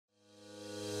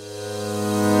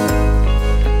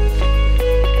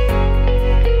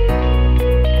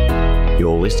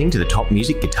listening to the Top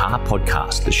Music Guitar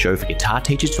Podcast, the show for guitar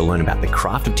teachers to learn about the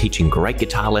craft of teaching great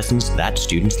guitar lessons that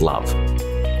students love.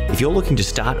 If you're looking to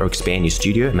start or expand your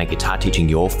studio and make guitar teaching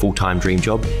your full-time dream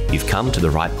job, you've come to the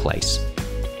right place.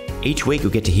 Each week,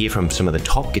 you'll get to hear from some of the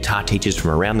top guitar teachers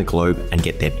from around the globe and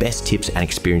get their best tips and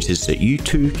experiences so you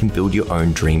too can build your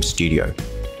own dream studio.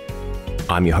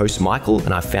 I'm your host, Michael,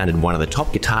 and I've founded one of the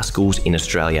top guitar schools in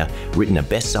Australia, written a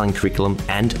best-selling curriculum,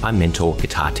 and I mentor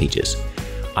guitar teachers.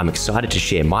 I'm excited to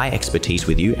share my expertise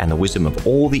with you and the wisdom of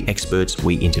all the experts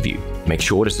we interview. Make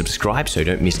sure to subscribe so you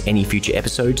don't miss any future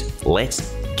episodes.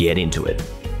 Let's get into it.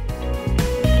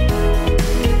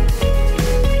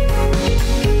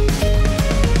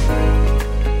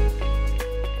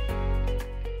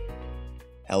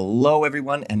 Hello,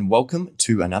 everyone, and welcome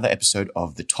to another episode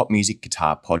of the Top Music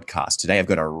Guitar Podcast. Today, I've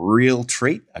got a real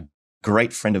treat, a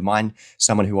great friend of mine,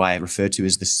 someone who I refer to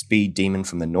as the speed demon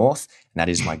from the north, and that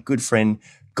is my good friend,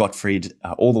 Gottfrid,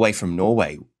 all the way from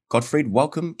Norway. Gottfrid,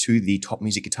 welcome to the Top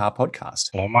Music Guitar Podcast.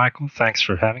 Hello, Michael. Thanks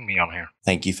for having me on here.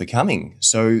 Thank you for coming.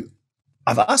 So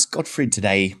I've asked Gottfrid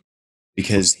today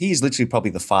because he is literally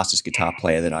probably the fastest guitar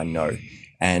player that I know,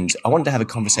 and I wanted to have a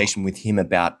conversation with him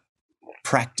about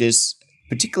practice,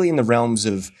 particularly in the realms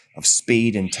of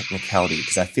speed and technicality,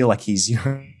 because I feel like he's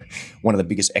one of the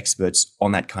biggest experts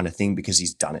on that kind of thing because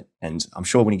he's done it. And I'm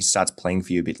sure when he starts playing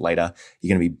for you a bit later,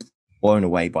 you're going to be blown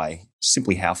away by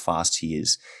simply how fast he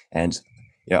is. And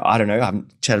I don't know, I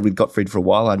haven't chatted with Gottfrid for a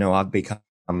while. I know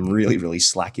I'm really, really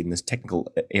slack in this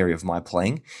technical area of my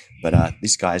playing, but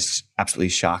this guy's absolutely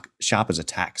sharp as a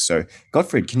tack. So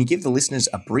Gottfrid, can you give the listeners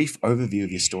a brief overview of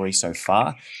your story so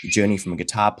far, your journey from a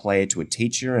guitar player to a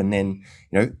teacher, and then,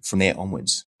 from there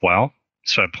onwards? Well,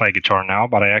 so I play guitar now,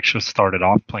 but I actually started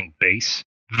off playing bass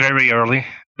very early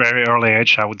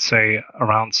age, I would say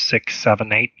around 6,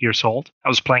 7, 8 years old. I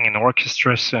was playing in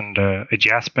orchestras and a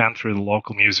jazz band through the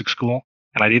local music school,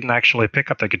 and I didn't actually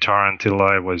pick up the guitar until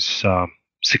I was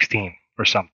 16 or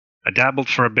something. I dabbled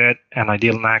for a bit, and I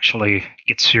didn't actually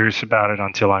get serious about it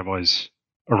until I was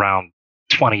around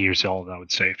 20 years old, I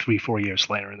would say, 3-4 years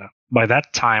later. By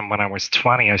that time, when I was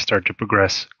 20, I started to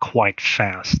progress quite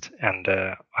fast, and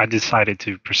I decided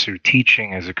to pursue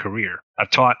teaching as a career. I've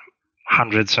taught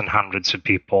hundreds and hundreds of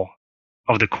people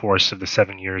over the course of the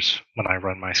 7 years when I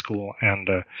run my school, and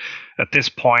at this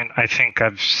point, I think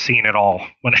I've seen it all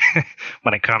when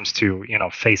it comes to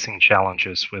facing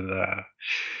challenges with a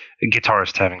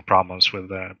guitarist having problems with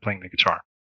playing the guitar.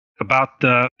 About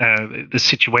the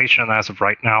situation as of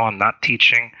right now, I'm not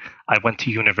teaching. I went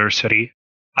to university.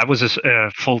 I was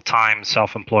a full-time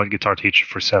self-employed guitar teacher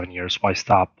for 7 years. Why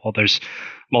stop? Well, there's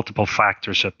multiple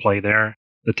factors at play there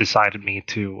that decided me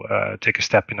to take a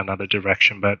step in another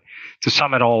direction. But to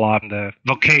sum it all up, the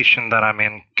vocation that I'm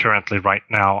in currently right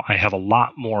now, I have a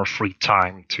lot more free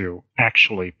time to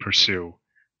actually pursue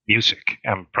music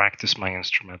and practice my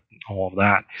instrument and all of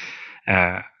that.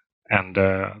 And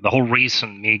the whole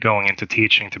reason me going into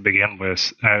teaching to begin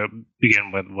with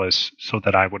was so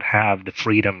that I would have the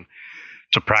freedom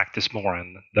to practice more,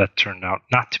 and that turned out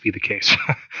not to be the case.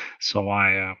 So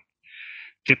I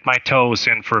dipped my toes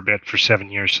in for a bit for 7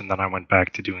 years, and then I went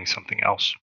back to doing something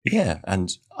else. Yeah, and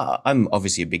I'm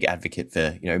obviously a big advocate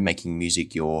for making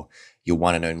music your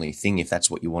one and only thing if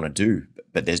that's what you want to do.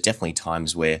 But there's definitely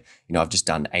times where I've just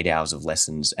done 8 hours of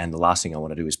lessons, and the last thing I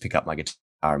want to do is pick up my guitar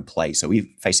and play. So we're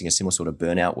facing a similar sort of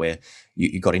burnout where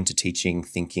you got into teaching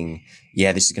thinking,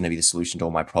 yeah, this is going to be the solution to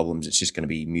all my problems. It's just going to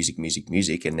be music, music,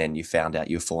 music, and then you found out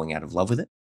you're falling out of love with it.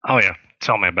 Oh, yeah.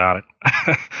 Tell me about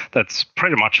it. That's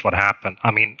pretty much what happened.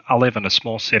 I mean, I live in a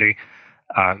small city.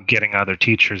 Getting other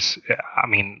teachers,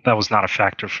 that was not a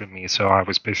factor for me. So I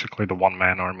was basically the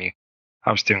one-man army.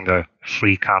 I was doing the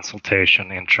free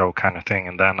consultation intro kind of thing.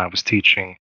 And then I was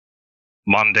teaching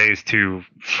Mondays to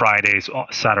Fridays,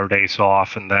 Saturdays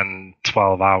off, and then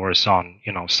 12 hours on,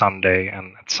 Sunday.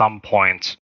 And at some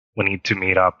point, we need to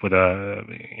meet up with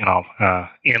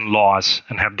in-laws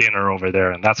and have dinner over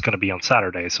there, and that's going to be on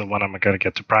Saturday. So when am I going to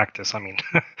get to practice? And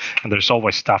there's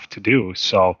always stuff to do.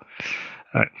 So,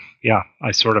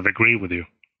 I sort of agree with you,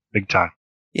 big time.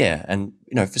 Yeah, and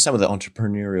for some of the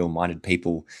entrepreneurial-minded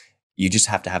people, you just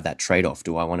have to have that trade-off.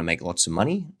 Do I want to make lots of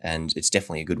money? And it's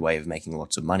definitely a good way of making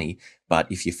lots of money. But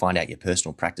if you find out your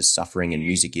personal practice suffering and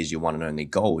music is your one and only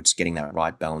goal, it's getting that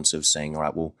right balance of saying, all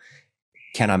right, well,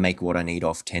 can I make what I need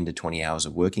off 10 to 20 hours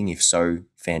of working? If so,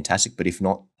 fantastic. But if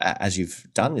not, as you've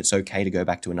done, it's okay to go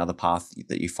back to another path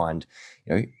that you find,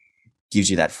 gives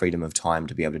you that freedom of time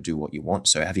to be able to do what you want.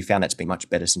 So have you found that's been much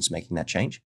better since making that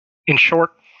change? In short,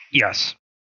 yes.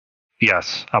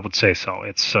 Yes, I would say so.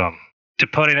 It's to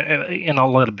put it in a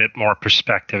little bit more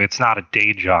perspective, it's not a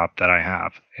day job that I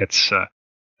have. It's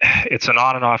it's an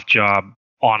on and off job.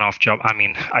 On-off job. I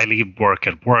mean, I leave work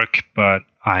at work, but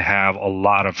I have a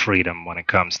lot of freedom when it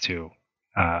comes to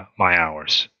my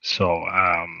hours. So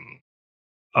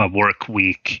a work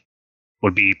week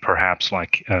would be perhaps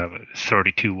like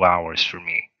 32 hours for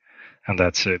me, and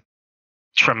that's a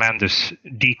tremendous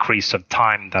decrease of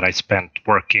time that I spent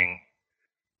working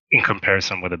in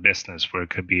comparison with a business where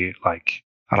it could be like,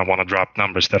 I don't want to drop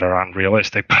numbers that are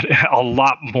unrealistic, but a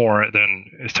lot more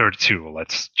than 32.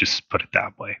 Let's just put it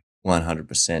that way.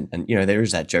 100%. And, there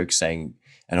is that joke saying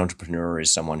an entrepreneur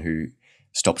is someone who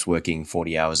stops working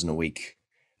 40 hours in a week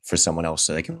for someone else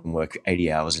so they can work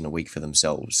 80 hours in a week for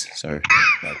themselves. So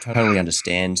I totally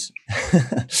understand.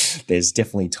 There's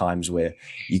definitely times where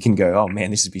you can go, oh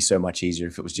man, this would be so much easier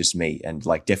if it was just me. And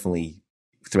like definitely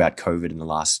throughout COVID in the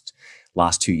last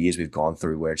 2 years we've gone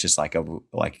through where it's just like,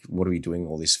 what are we doing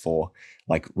all this for?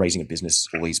 Like raising a business,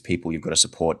 all these people you've got to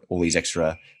support, all these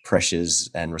extra pressures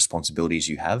and responsibilities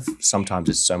you have. Sometimes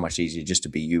it's so much easier just to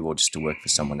be you or just to work for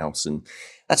someone else. And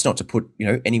that's not to put,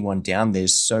 anyone down.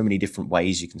 There's so many different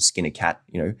ways you can skin a cat,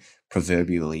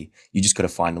 proverbially. You just got to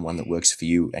find the one that works for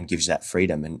you and gives you that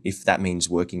freedom. And if that means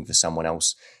working for someone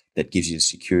else that gives you the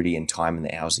security and time and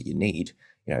the hours that you need,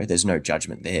 there's no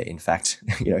judgment there. In fact,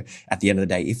 at the end of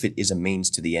the day, if it is a means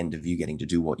to the end of you getting to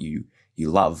do what you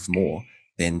love more,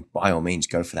 then by all means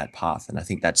go for that path. And I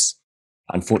think that's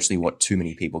unfortunately what too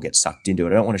many people get sucked into. I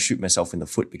don't want to shoot myself in the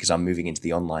foot because I'm moving into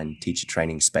the online teacher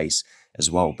training space as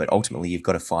well. But ultimately, you've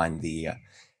got to find the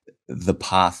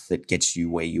path that gets you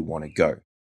where you want to go.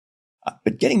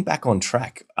 But getting back on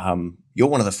track, you're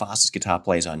one of the fastest guitar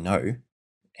players I know.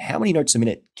 How many notes a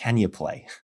minute can you play?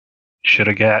 Should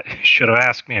have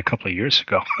asked me a couple of years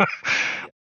ago. A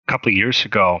couple of years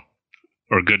ago,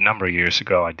 or a good number of years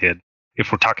ago, I did.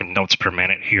 If we're talking notes per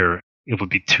minute here, it would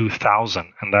be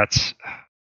 2,000, and that's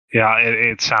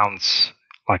it sounds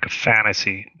like a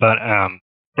fantasy. But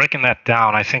breaking that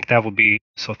down, I think that would be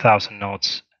 1,000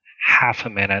 notes, half a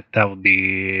minute. That would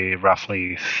be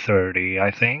roughly 30,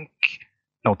 I think,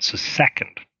 notes a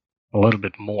second, a little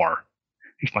bit more,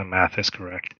 if my math is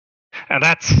correct. And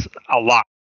that's a lot.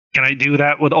 Can I do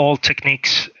that with all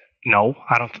techniques? No,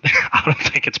 I don't. I don't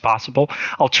think it's possible.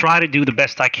 I'll try to do the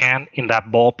best I can in that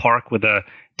ballpark with the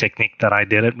technique that I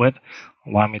did it with.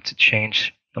 Allow me to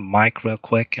change the mic real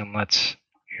quick and let's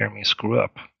hear me screw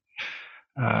up.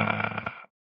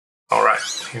 All right,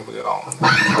 here we go.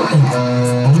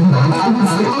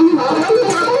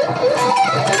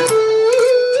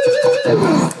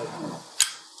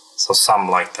 So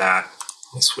something like that.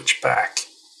 Let me switch back.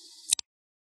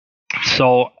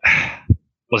 So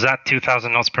was that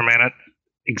 2,000 notes per minute?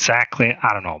 Exactly,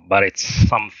 I don't know, but it's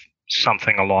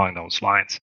something along those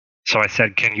lines. So I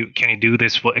said, can you do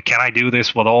this? Can I do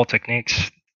this with all techniques?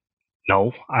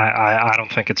 No, I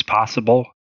don't think it's possible.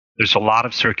 There's a lot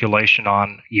of circulation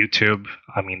on YouTube.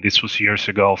 I mean, this was years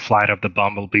ago. Flight of the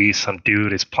Bumblebee. Some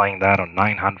dude is playing that on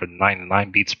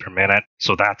 999 beats per minute.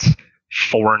 So that's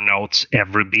 4 notes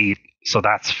every beat. So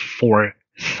that's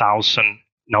 4,000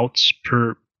 notes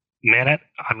per minute.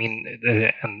 I mean,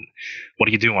 and what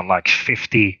are you doing? Like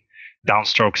 50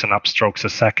 downstrokes and upstrokes a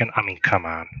second? I mean, come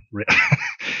on.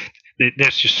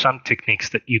 There's just some techniques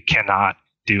that you cannot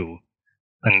do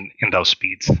in those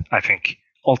speeds. I think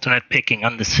alternate picking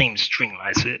on the same string,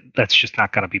 that's just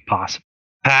not going to be possible.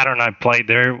 Pattern I played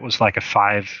there was like a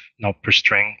 5 note per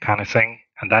string kind of thing,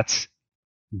 and that's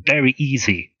very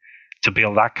easy to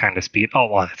build that kind of speed. Oh,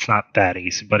 well, it's not that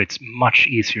easy, but it's much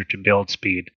easier to build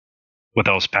speed with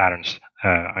those patterns.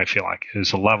 I feel like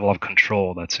there's a level of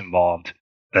control that's involved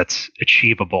that's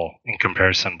achievable in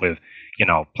comparison with,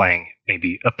 playing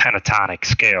maybe a pentatonic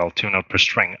scale, 2 note per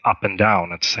string, up and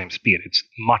down at the same speed. It's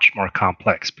much more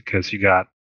complex because you got,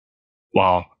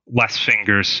 less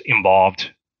fingers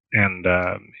involved, and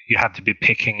you have to be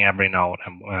picking every note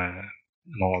and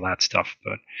all of that stuff.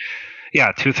 But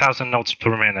yeah, 2,000 notes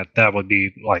per minute, that would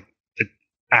be like the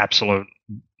absolute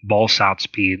balls out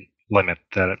speed limit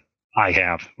that I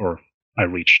have or I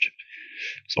reached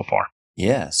so far.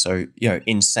 Yeah, so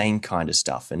insane kind of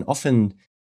stuff, and often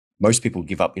most people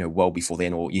give up, well before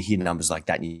then, or you hear numbers like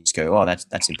that and you just go, oh,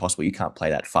 that's impossible. You can't play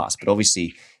that fast. But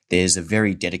obviously, there's a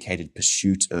very dedicated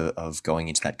pursuit of going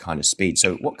into that kind of speed.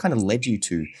 So, what kind of led you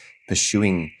to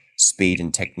pursuing speed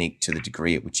and technique to the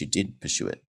degree at which you did pursue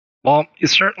it? Well, it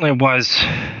certainly was,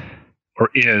 or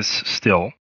is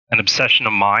still, an obsession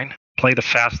of mine. Play the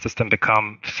fastest and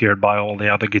become feared by all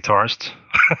the other guitarists.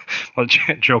 Well,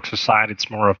 jokes aside, it's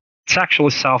actually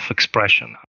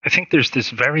self-expression. I think there's this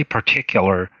very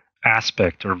particular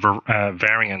aspect or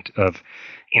variant of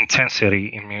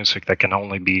intensity in music that can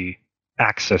only be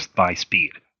accessed by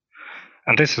speed.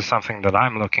 And this is something that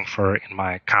I'm looking for in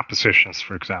my compositions,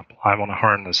 for example. I want to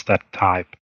harness that type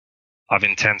of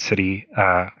intensity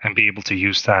and be able to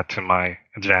use that to my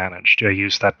advantage. Do I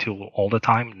use that tool all the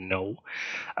time? No.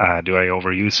 Do I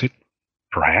overuse it?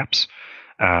 Perhaps.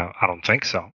 I don't think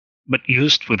so. But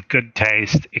used with good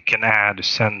taste, it can add a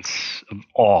sense of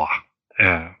awe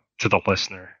to the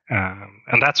listener.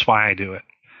 And that's why I do it.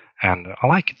 And I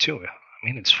like it too. I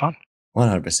mean, it's fun.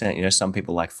 100%. You know, some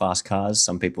people like fast cars.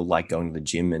 Some people like going to the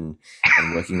gym and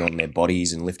working on their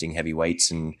bodies and lifting heavy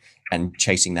weights and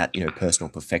chasing that, you know, personal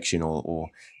perfection or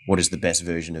what is the best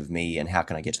version of me and how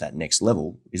can I get to that next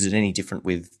level? Is it any different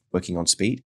with working on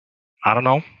speed? I don't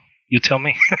know. You tell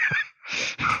me.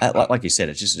 Like you said,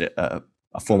 it's just a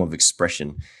form of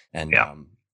expression. And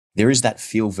there is that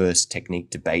feel versus technique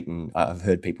debate. And I've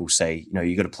heard people say, you know,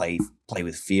 you got to play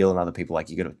with feel, and other people like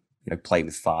you got to, you know, play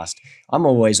with fast. I'm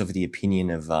always of the opinion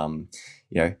of,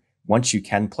 you know, once you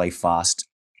can play fast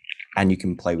and you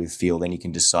can play with feel, then you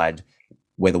can decide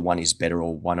whether one is better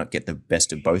or why not get the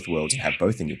best of both worlds and have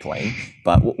both in your playing.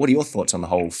 But what are your thoughts on the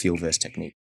whole feel versus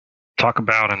technique? Talk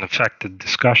about an affected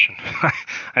discussion.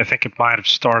 I think it might have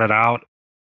started out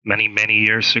many, many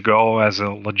years ago as a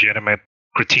legitimate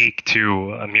critique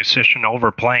to a musician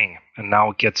overplaying, and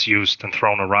now it gets used and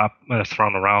thrown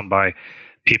around by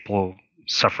people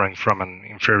suffering from an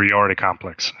inferiority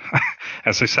complex.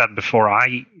 As I said before,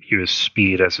 I use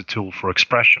speed as a tool for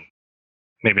expression.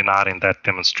 Maybe not in that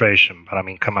demonstration, but I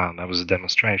mean, come on, that was a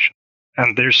demonstration.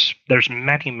 And there's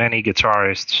many, many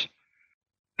guitarists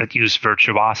that use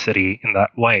virtuosity in that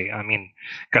way. I mean,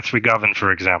 Gottfrid Norberg,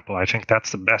 for example, I think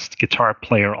that's the best guitar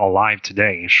player alive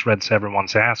today. He shreds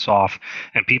everyone's ass off,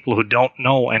 and people who don't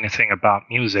know anything about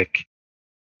music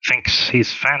thinks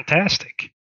he's fantastic.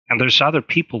 And there's other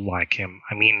people like him.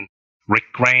 I mean, Rick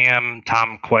Graham,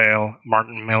 Tom Quayle,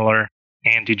 Martin Miller,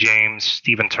 Andy James,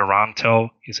 Stephen Taranto.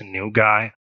 He's a new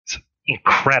guy. It's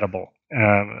incredible.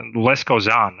 The list goes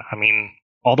on. I mean,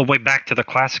 all the way back to the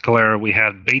classical era, we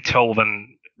had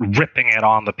Beethoven ripping it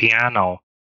on the piano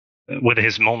with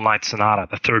his Moonlight Sonata,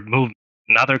 the third movement.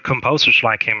 And other composers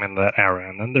like him in that era.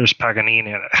 And then there's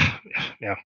Paganini.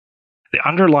 Yeah. The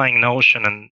underlying notion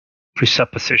and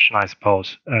presupposition, I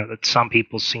suppose, that some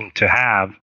people seem to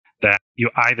have, that you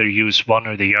either use one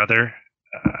or the other.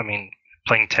 I mean,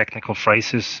 playing technical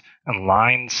phrases and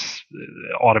lines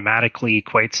automatically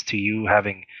equates to you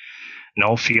having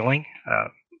no feeling.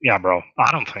 Yeah, bro,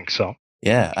 I don't think so.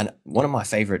 Yeah, and one of my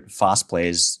favorite fast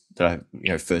players that I,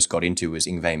 you know, first got into was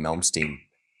Yngwie Malmsteen.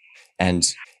 And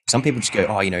some people just go,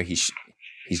 oh, you know, he's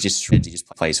just shreds, he just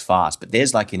plays fast. But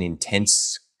there's like an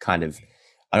intense kind of,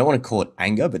 I don't want to call it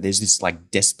anger, but there's this like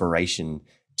desperation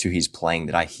to his playing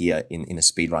that I hear in the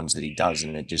speed runs that he does.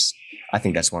 And it just, I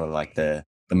think that's one of like the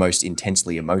most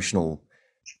intensely emotional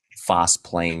fast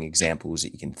playing examples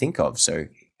that you can think of. So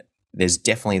there's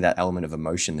definitely that element of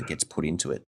emotion that gets put into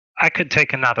it. I could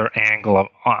take another angle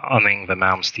on Yngwie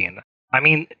Malmsteen. I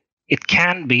mean, it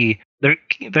can be, there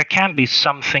can be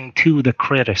something to the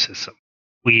criticism.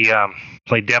 We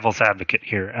play devil's advocate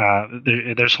here.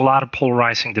 There's a lot of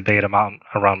polarizing debate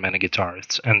around many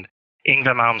guitarists. And Yngwie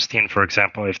Malmsteen, for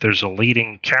example, if there's a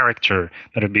leading character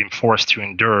that had been forced to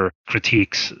endure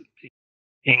critiques,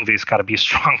 Yngwie's got to be a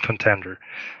strong contender.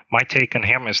 My take on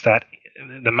him is that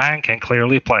the man can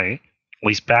clearly play. At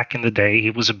least back in the day, he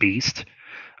was a beast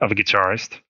of a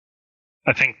guitarist.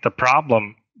 I think the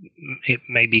problem, it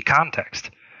may be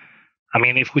context. I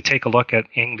mean, if we take a look at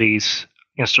Yngwie's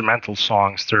instrumental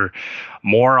songs, they're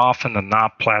more often than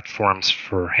not platforms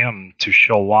for him to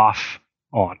show off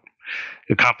on.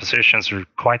 The compositions are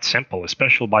quite simple,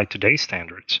 especially by today's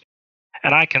standards.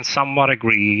 And I can somewhat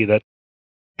agree that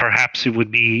perhaps it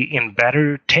would be in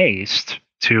better taste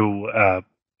to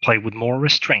play with more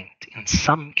restraint in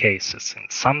some cases, in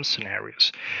some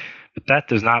scenarios. But that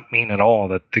does not mean at all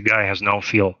that the guy has no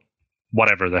feel,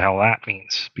 whatever the hell that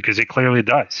means, because it clearly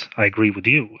does. I agree with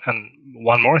you. And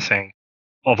one more thing,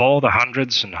 of all the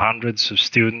hundreds and hundreds of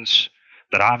students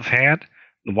that I've had,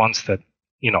 the ones that,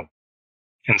 you know,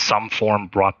 in some form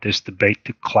brought this debate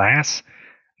to class,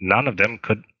 none of them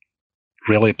could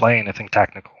really play anything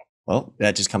technical. Well,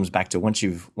 that just comes back to once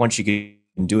you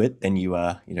can do it, then you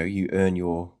you earn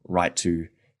your right to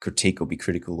critique or be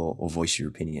critical or voice your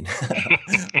opinion.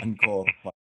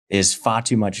 There's far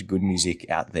too much good music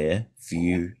out there for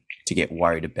you to get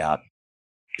worried about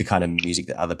the kind of music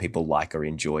that other people like or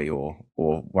enjoy or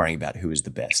worrying about who is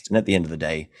the best. And at the end of the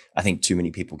day, I think too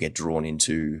many people get drawn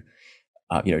into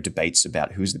debates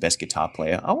about who's the best guitar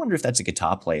player. I wonder if that's a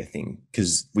guitar player thing,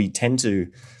 because we tend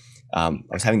to I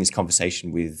was having this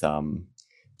conversation with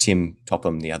Tim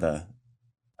Topham, the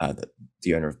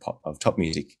owner of Top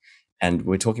Music, And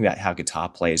we're talking about how guitar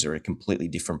players are a completely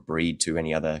different breed to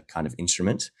any other kind of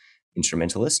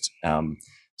instrumentalist,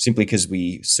 simply because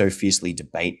we so fiercely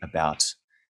debate about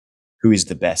who is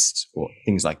the best or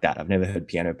things like that. I've never heard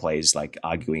piano players like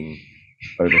arguing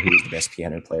over who is the best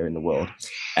piano player in the world.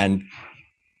 And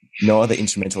no other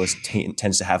instrumentalist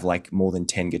tends to have like more than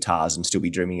 10 guitars and still be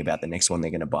dreaming about the next one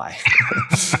they're going to buy.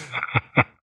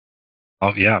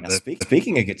 Oh, yeah. Now,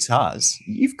 speaking of guitars,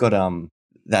 you've got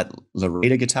that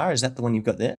Loretta guitar. Is that the one you've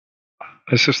got there?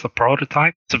 This is the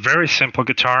prototype. It's a very simple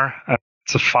guitar.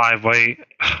 It's a 5-way,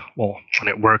 well, when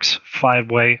it works,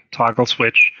 5-way toggle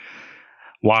switch,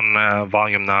 one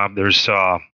volume knob. There's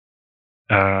I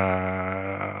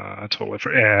totally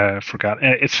forgot.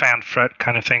 It's fan fret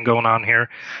kind of thing going on here.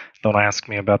 Don't ask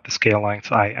me about the scale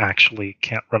length. I actually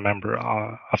can't remember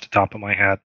off the top of my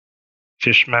head.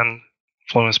 Fishman,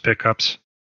 Fluence pickups,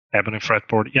 ebony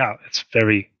fretboard. Yeah, it's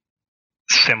very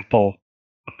simple,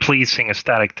 pleasing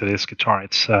aesthetic to this guitar.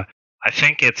 It's I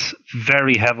think it's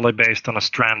very heavily based on a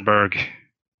Strandberg,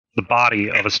 the body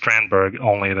of a Strandberg,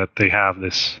 only that they have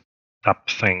this top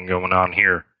thing going on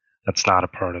here. That's not a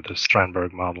part of the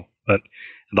Strandberg model. But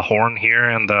the horn here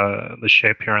and the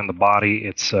shape here and the body,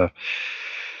 it's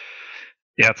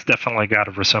it's definitely got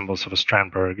a resemblance of a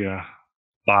Strandberg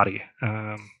body.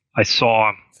 I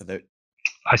saw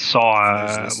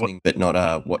listening, but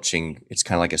not watching. It's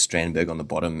kind of like a Strandberg on the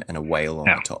bottom and a whale on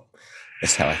the top.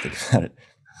 That's how I think about it.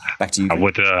 Back to you.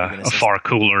 With a far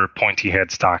cooler pointy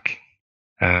headstock.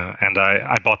 And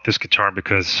I bought this guitar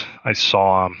because I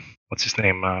saw, what's his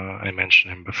name? I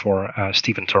mentioned him before,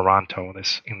 Stephen Toronto,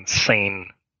 this insane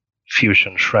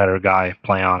fusion shredder guy,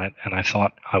 play on it. And I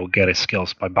thought I would get his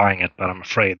skills by buying it, but I'm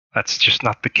afraid that's just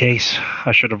not the case.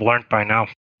 I should have learned by now.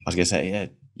 I was going to say, yeah,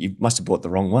 you must have bought the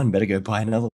wrong one. Better go buy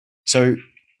another. So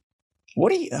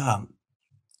what do you,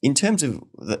 in terms of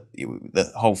the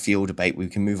whole field debate, we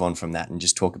can move on from that and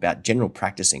just talk about general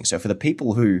practicing. So for the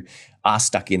people who are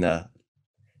stuck in the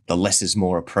less is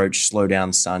more approach, slow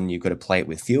down, son, you've got to play it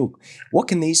with feel, what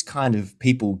can these kind of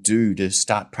people do to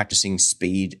start practicing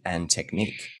speed and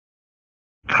technique?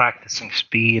 Practicing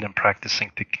speed and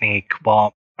practicing technique.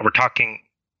 Well, we're talking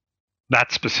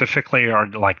that specifically, or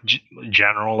like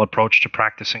general approach to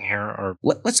practicing here? Or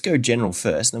let's go general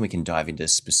first, then we can dive into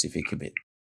specific a bit.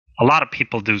 A lot of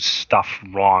people do stuff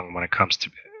wrong when it comes to,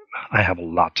 I have a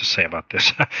lot to say about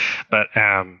this, but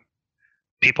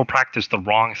people practice the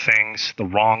wrong things, the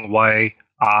wrong way,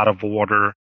 out of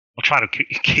order. I'll try to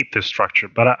keep this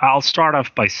structured, but I'll start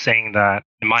off by saying that,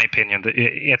 in my opinion,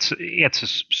 it's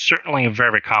certainly a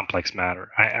very complex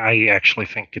matter. I actually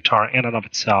think guitar in and of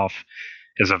itself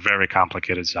is a very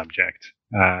complicated subject,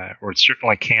 or it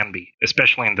certainly can be,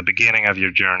 especially in the beginning of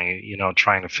your journey,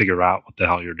 trying to figure out what the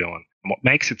hell you're doing. And what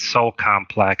makes it so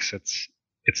complex, it's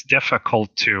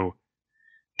difficult to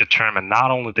determine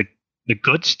not only the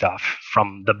good stuff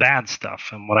from the bad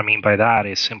stuff. And what I mean by that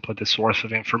is simply the source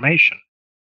of information.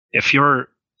 If your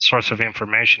source of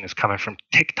information is coming from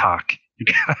TikTok, you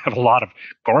have a lot of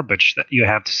garbage that you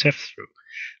have to sift through,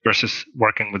 versus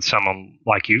working with someone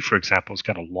like you, for example, who's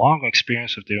got a long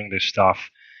experience of doing this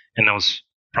stuff and knows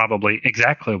probably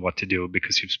exactly what to do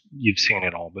because you've seen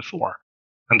it all before.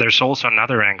 And there's also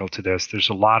another angle to this. There's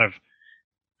a lot of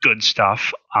good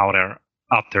stuff out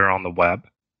there on the web,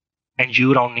 and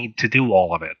you don't need to do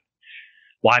all of it.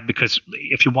 Why? Because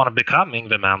if you want to become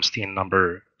Yngwie Malmsteen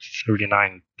number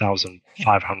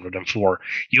 39,504,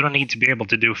 you don't need to be able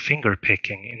to do finger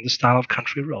picking in the style of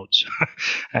Country Roads.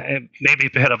 Maybe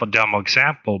a bit of a dumb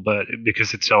example, but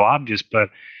because it's so obvious.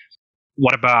 But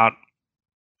what about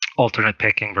alternate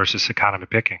picking versus economy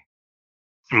picking?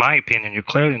 In my opinion, you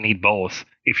clearly need both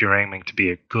if you're aiming to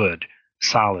be a good,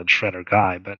 solid shredder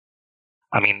guy. But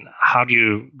I mean, how do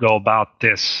you go about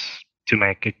this to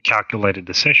make a calculated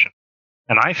decision?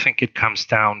 And I think it comes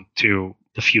down to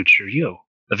the future you,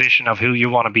 the vision of who you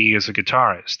want to be as a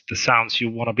guitarist, the sounds you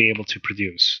want to be able to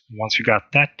produce. Once you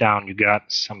got that down, you got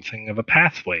something of a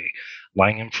pathway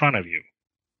lying in front of you.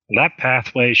 And that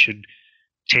pathway should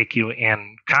take you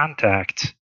in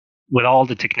contact with all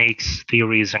the techniques,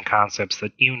 theories, and concepts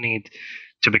that you need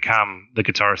to become the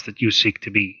guitarist that you seek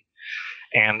to be.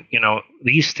 And,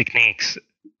 these techniques,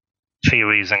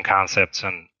 theories, and concepts,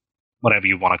 and whatever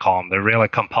you want to call them, they're really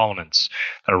components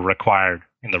that are required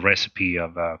in the recipe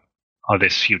of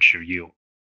this future you.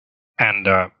 And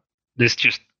this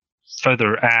just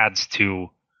further adds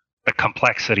to the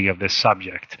complexity of this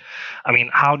subject. I mean,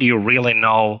 how do you really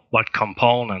know what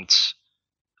components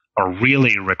are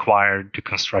really required to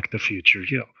construct the future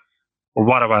you? Or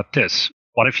what about this?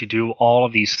 What if you do all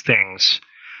of these things,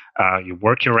 you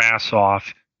work your ass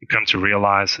off, you come to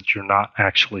realize that you're not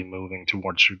actually moving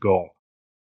towards your goal.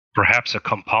 Perhaps a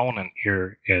component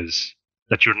here is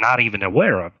that you're not even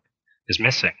aware of is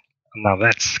missing. Now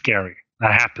that's scary.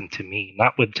 That happened to me,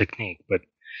 not with technique, but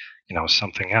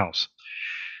something else,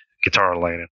 guitar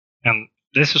related. And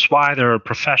this is why there are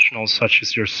professionals such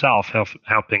as yourself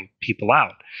helping people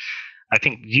out. I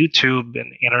think YouTube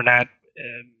and internet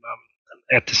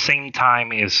at the same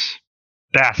time is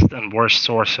best and worst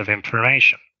source of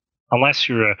information. Unless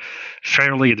you're a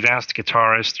fairly advanced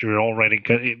guitarist,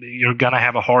 you're gonna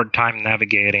have a hard time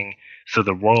navigating through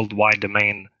the worldwide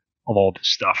domain of all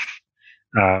this stuff.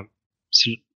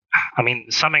 So, I mean,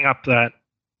 summing up that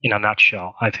in a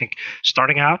nutshell, I think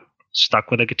starting out,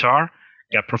 stuck with a guitar,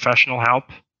 get professional help.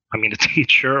 I mean, a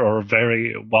teacher or a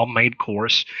very well-made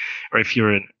course, or if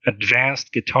you're an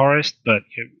advanced guitarist but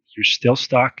you're still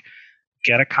stuck,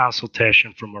 get a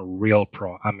consultation from a real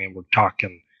pro. I mean, we're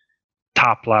talking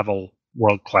top level,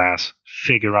 world class.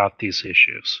 Figure out these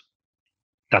issues.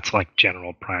 That's like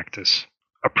general practice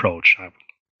approach.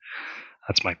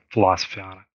 That's my philosophy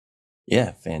on it.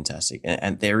 Yeah, fantastic.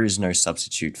 And there is no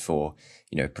substitute for,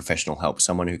 professional help,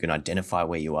 someone who can identify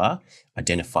where you are,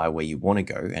 identify where you want to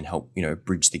go, and help,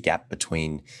 bridge the gap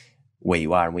between where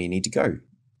you are and where you need to go.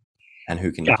 And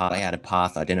who can lay out a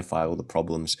path, identify all the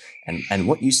problems, and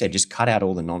what you said, just cut out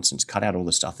all the nonsense, cut out all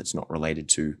the stuff that's not related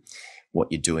to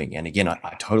what you're doing. And again,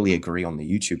 I totally agree on the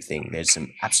YouTube thing. There's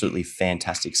some absolutely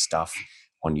fantastic stuff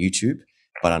on YouTube,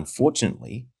 but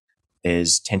unfortunately,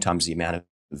 there's 10 times the amount of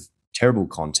terrible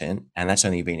content, and that's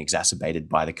only been exacerbated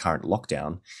by the current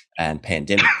lockdown and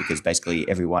pandemic, because basically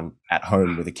everyone at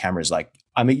home with a camera is like,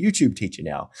 I'm a YouTube teacher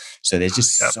now. So there's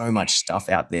just so much stuff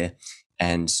out there.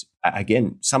 And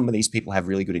again, some of these people have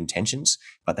really good intentions,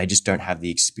 but they just don't have the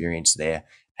experience there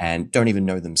and don't even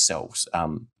know themselves.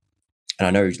 And I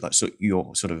know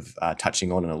you're sort of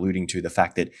touching on and alluding to the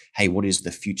fact that, hey, what is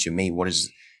the future me? What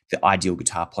is the ideal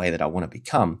guitar player that I want to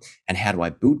become, and how do I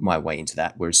build my way into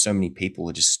that? Whereas so many people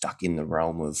are just stuck in the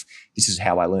realm of, this is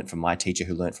how I learned from my teacher,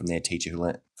 who learned from their teacher, who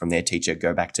learned from their teacher,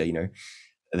 go back to,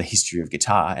 the history of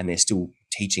guitar, and they're still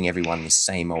teaching everyone this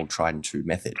same old tried and true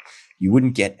method. You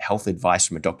wouldn't get health advice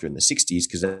from a doctor in the 60s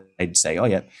because they'd say, oh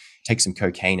yeah, take some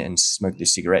cocaine and smoke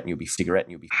this cigarette and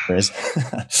you'll be whereas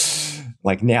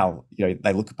like now,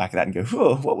 they look back at that and go,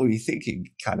 oh, what were you thinking,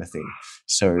 kind of thing.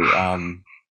 So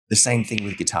the same thing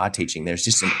with guitar teaching. There's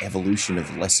just an evolution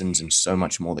of lessons and so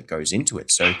much more that goes into it.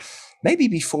 So maybe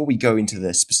before we go into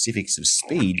the specifics of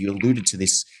speed, you alluded to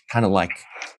this kind of like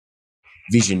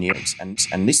visionaries. And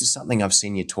this is something I've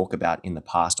seen you talk about in the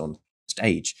past on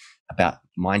stage, about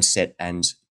mindset and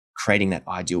creating that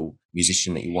ideal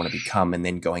musician that you want to become and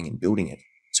then going and building it.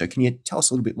 So can you tell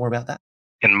us a little bit more about that?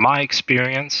 In my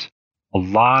experience, a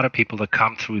lot of people that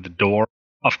come through the door,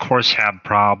 of course, have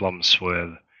problems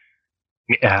with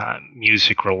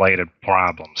music-related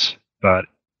problems, but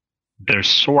they're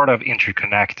sort of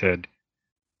interconnected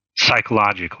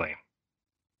psychologically.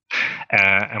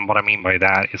 And what I mean by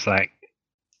that is like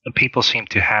people seem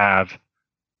to have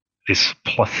this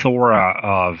plethora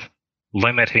of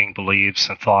limiting beliefs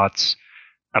and thoughts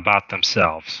about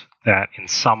themselves that in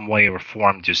some way or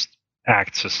form just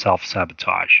acts as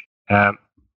self-sabotage.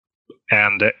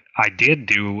 And I did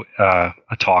do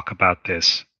a talk about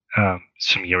this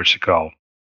some years ago.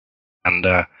 And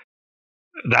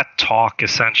that talk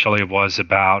essentially was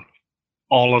about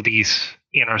all of these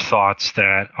inner thoughts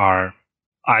that are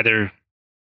either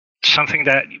something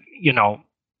that,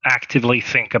 actively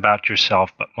think about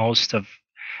yourself, but most of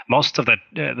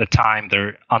the time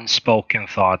they're unspoken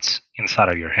thoughts inside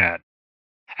of your head.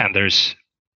 And there's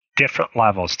different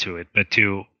levels to it, but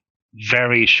to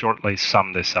very shortly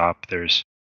sum this up, there's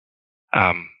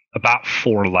about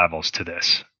 4 levels to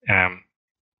this. And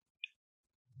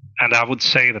I would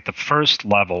say that the first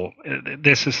level,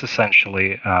 this is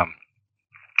essentially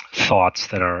thoughts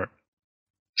that are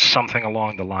something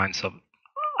along the lines of,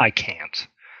 I can't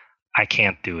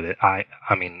do it. I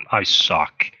mean, I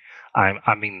suck.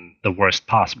 I mean, the worst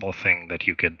possible thing that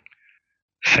you could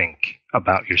think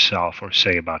about yourself or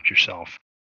say about yourself.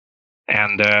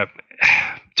 And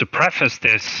to preface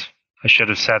this, I should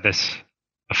have said this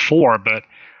before, but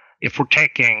if we're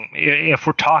talking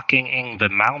Yngwie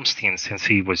Malmsteen, since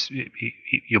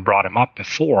you brought him up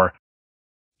before,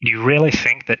 do you really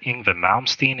think that Yngwie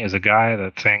Malmsteen is a guy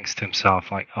that thinks to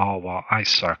himself like, oh, well, I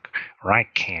suck, or I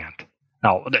can't?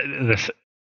 No,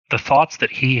 the thoughts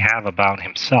that he have about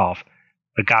himself,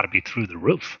 they got to be through the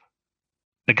roof.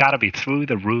 They got to be through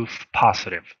the roof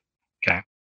positive. Okay.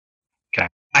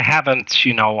 I haven't,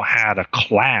 had a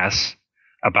class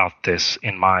about this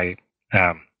in my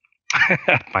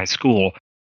at my school,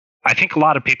 I think a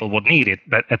lot of people would need it,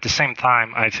 but at the same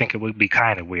time, I think it would be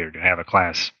kind of weird to have a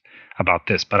class about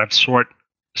this. But I've sort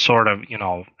of,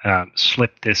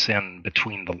 slipped this in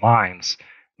between the lines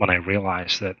when I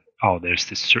realized that, oh, there's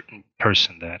this certain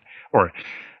person that, or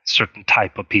certain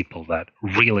type of people that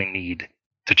really need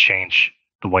to change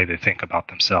the way they think about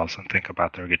themselves and think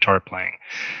about their guitar playing.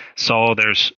 So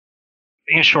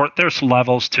in short, there's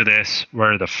levels to this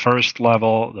where the first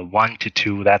level, the 1 to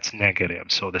 2, that's negative.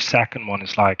 So the second one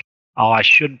is like, oh, I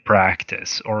should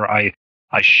practice, or I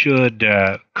should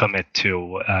commit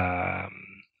to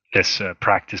this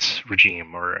practice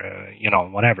regime, or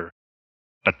whatever.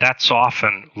 But that's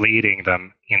often leading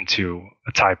them into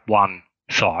a type 1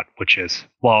 thought, which is,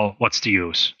 well, what's the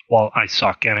use? Well, I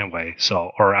suck anyway,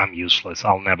 or I'm useless.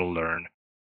 I'll never learn.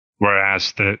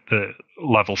 Whereas the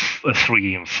level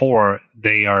 3 and 4,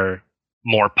 they are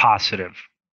more positive,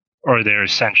 or they're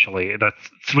essentially, the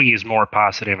 3 is more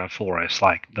positive and 4 is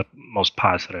like the most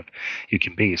positive you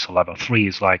can be. So level 3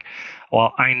 is like,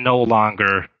 well, I no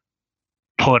longer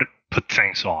put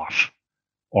things off,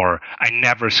 or I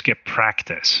never skip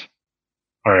practice,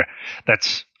 or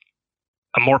that's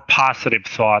a more positive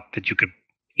thought that you could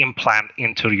implant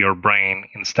into your brain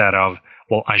instead of,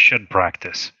 well, I should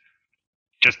practice.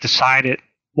 Just decide it,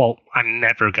 well, I'm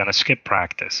never going to skip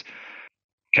practice.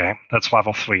 Okay, that's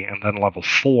level 3. And then level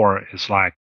 4 is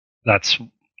like, that's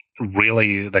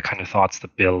really the kind of thoughts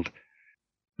that build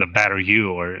the better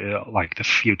you, or like the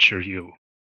future you.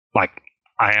 Like,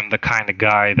 I am the kind of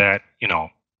guy that,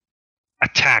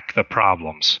 attack the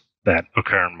problems that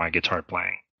occur in my guitar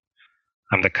playing.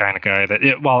 I'm the kind of guy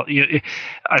that,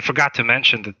 I forgot to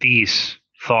mention that these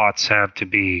thoughts have to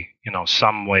be,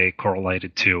 some way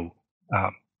correlated to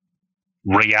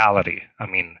reality. I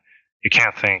mean, you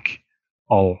can't think,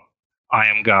 oh, I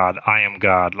am God.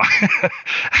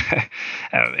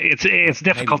 It's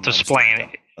difficult to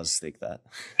explain. Does think that.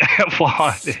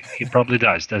 Well, he probably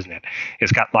does, doesn't it?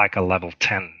 It's got like a level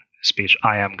 10 speech.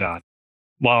 I am God.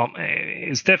 Well,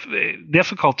 it's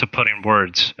difficult to put in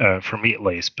words for me at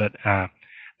least, but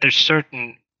there's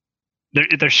certainly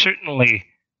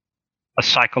a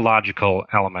psychological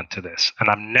element to this, and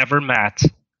I've never met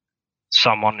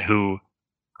someone who,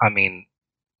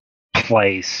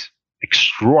 plays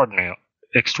extraordinarily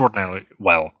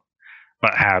well,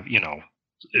 but have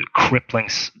crippling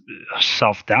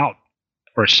self-doubt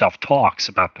or self-talks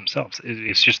about themselves.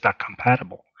 It's just not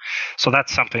compatible. So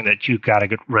that's something that you got to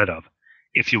get rid of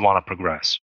if you want to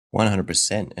progress.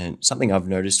 100%. And something I've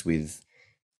noticed with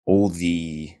all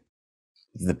the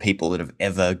people that have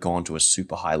ever gone to a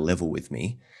super high level with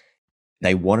me,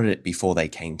 they wanted it before they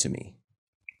came to me.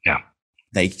 Yeah.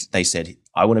 They said,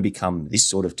 I want to become this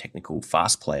sort of technical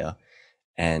fast player,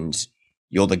 and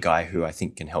you're the guy who I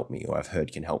think can help me, or I've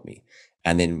heard can help me.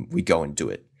 And then we go and do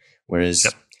it. Whereas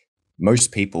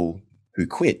most people who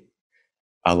quit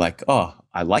are like, oh,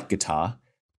 I like guitar.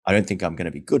 I don't think I'm going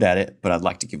to be good at it, but I'd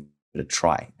like to give it a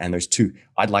try. And there's two,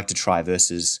 I'd like to try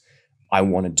versus I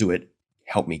want to do it,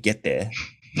 help me get there.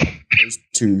 Those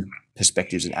two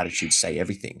perspectives and attitudes say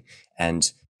everything.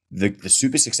 And the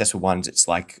super successful ones, it's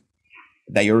like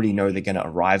they already know they're going to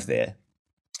arrive there.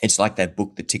 It's like they've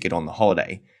booked the ticket on the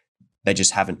holiday. They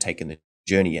just haven't taken the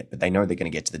journey yet, but they know they're going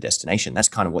to get to the destination. That's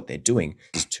kind of what they're doing.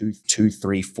 Is 2,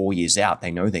 3, 4 years out,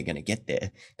 they know they're going to get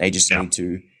there. They just need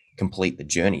to complete the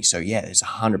journey. So yeah, there's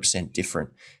 100%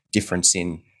 difference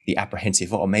in the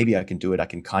apprehensive, oh, maybe I can do it. I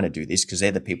can kind of do this, because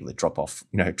they're the people that drop off,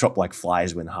 drop like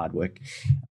flies when hard work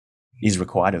is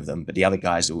required of them. But the other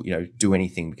guys will, do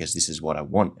anything because this is what I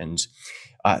want. And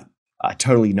I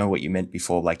totally know what you meant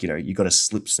before. Like, you got to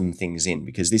slip some things in,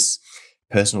 because this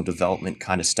personal development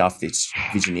kind of stuff, this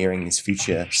visioneering, this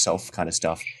future self kind of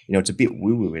stuff, it's a bit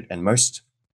woo-woo. And most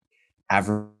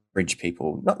average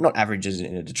people, not averages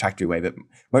in a detractory way, but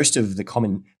most of the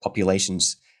common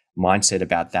population's mindset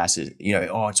about that is,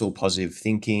 oh, it's all positive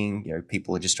thinking.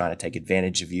 People are just trying to take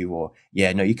advantage of you, or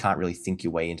no, you can't really think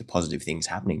your way into positive things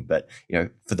happening. But,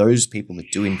 for those people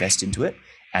that do invest into it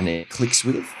and it clicks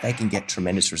with it, they can get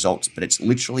tremendous results. But it's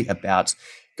literally about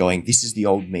going, this is the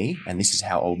old me, and this is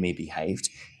how old me behaved,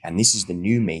 and this is the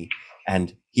new me,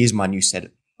 and here's my new set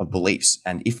of beliefs.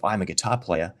 And if I'm a guitar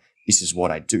player, this is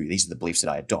what I do. These are the beliefs that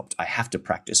I adopt. I have to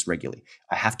practice regularly.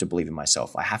 I have to believe in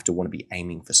myself. I have to want to be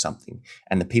aiming for something.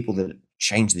 And the people that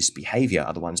change this behavior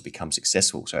are the ones become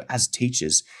successful. So as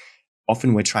teachers,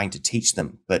 often we're trying to teach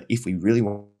them, but if we really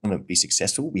want to be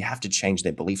successful, we have to change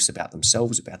their beliefs about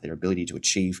themselves, about their ability to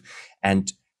achieve,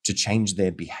 and to change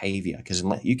their behavior. Because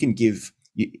you can give,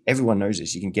 everyone knows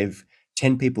this, you can give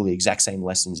 10 people the exact same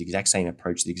lessons, the exact same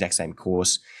approach, the exact same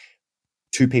course.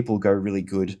 2 people go really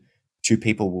good. two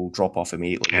people will drop off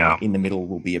immediately. Yeah. And in the middle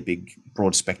will be a big,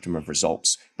 broad spectrum of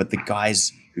results. But the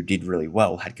guys who did really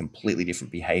well had completely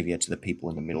different behavior to the people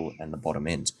in the middle and the bottom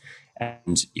end.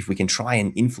 And if we can try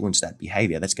and influence that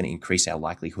behavior, that's going to increase our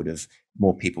likelihood of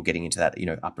more people getting into that,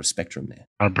 upper spectrum there.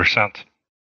 100%.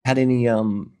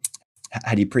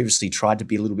 Had you previously tried to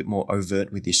be a little bit more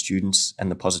overt with your students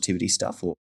and the positivity stuff?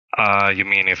 Or You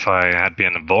mean if I had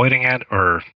been avoiding it,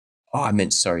 or? Oh, I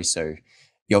meant, sorry. So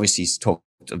you obviously talked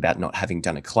about not having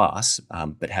done a class,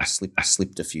 but have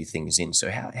slipped a few things in.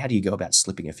 So how do you go about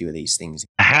slipping a few of these things?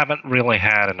 I haven't really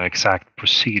had an exact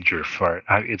procedure for it.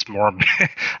 It's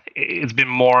been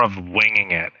more of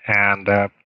winging it. And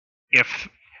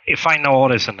if I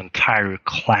notice an entire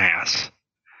class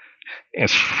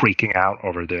is freaking out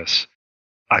over this,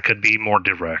 I could be more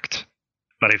direct.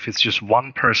 But if it's just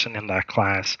one person in that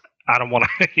class, I don't want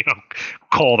to,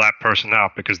 call that person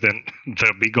out, because then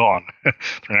they'll be gone. They're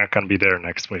not going to be there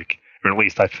next week, or at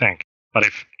least I think. But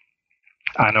if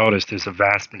I notice there's a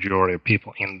vast majority of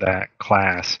people in that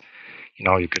class,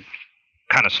 you could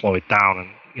kind of slow it down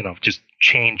and, just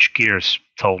change gears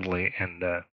totally. And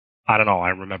I don't know, I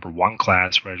remember one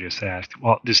class where I just asked,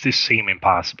 well, does this seem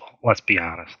impossible? Let's be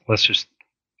honest.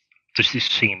 Does this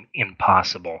seem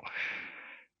impossible?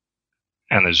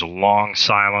 And there's a long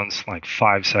silence, like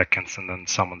 5 seconds, and then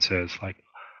someone says, like,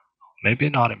 maybe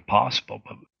not impossible,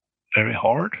 but very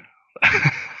hard.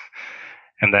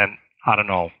 And then, I don't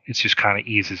know, it just kind of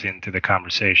eases into the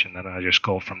conversation, and I just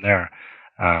go from there.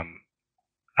 I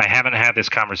haven't had this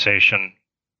conversation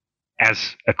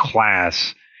as a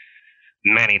class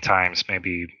many times,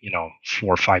 maybe,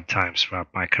 4 or 5 times throughout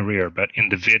my career, but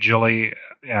individually,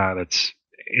 it's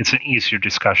an easier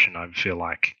discussion, I feel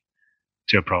like,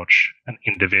 to approach an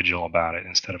individual about it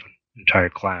instead of an entire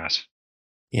class.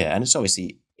 Yeah, and it's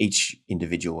obviously each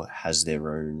individual has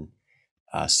their own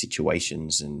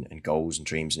situations and goals and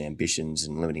dreams and ambitions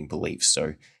and limiting beliefs.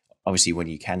 So obviously when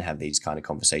you can have these kind of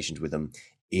conversations with them,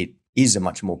 it is a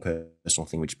much more personal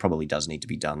thing, which probably does need to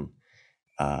be done,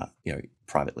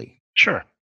 privately. Sure.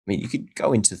 I mean, you could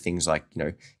go into things like,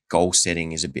 goal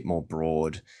setting is a bit more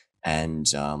broad, and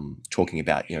talking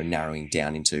about, narrowing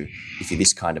down into, if you're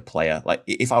this kind of player, like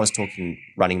if I was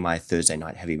running my Thursday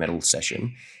night heavy metal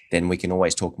session, then we can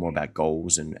always talk more about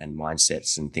goals and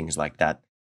mindsets and things like that.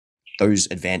 Those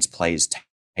advanced players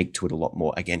take to it a lot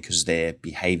more, again, because their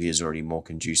behavior is already more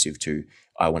conducive to,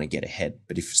 I want to get ahead.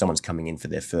 But if someone's coming in for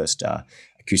their first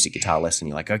acoustic guitar lesson,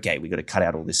 you're like, okay, we got to cut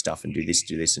out all this stuff and do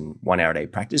this, and 1 hour a day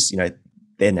practice,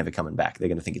 they're never coming back. They're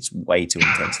going to think it's way too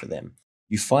intense for them.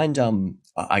 You find,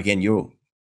 again, you're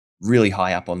really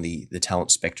high up on the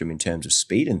talent spectrum in terms of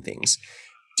speed and things.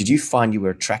 Did you find you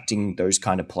were attracting those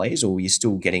kind of players, or were you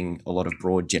still getting a lot of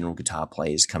broad general guitar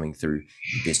players coming through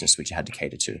your business, which you had to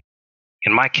cater to?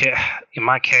 In my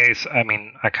case, I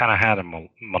mean, I kind of had a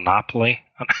monopoly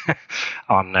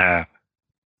on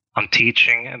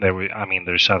teaching.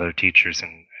 There's other teachers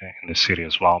in the city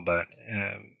as well, but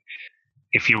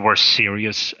if you were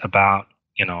serious about,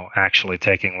 actually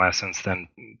taking lessons, then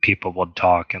people would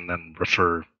talk and then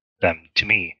refer them to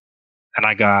me. And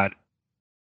I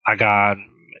got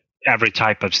every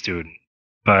type of student.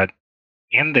 But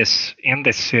in this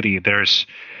city, there's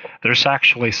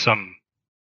actually some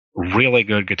really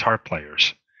good guitar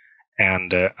players,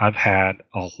 and I've had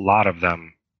a lot of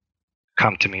them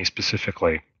come to me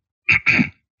specifically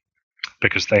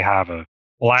because they have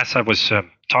as I was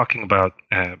talking about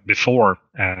before,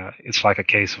 it's like a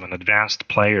case of an advanced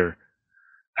player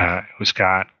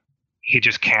he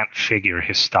just can't figure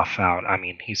his stuff out. I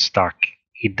mean, he's stuck.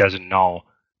 He doesn't know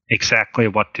exactly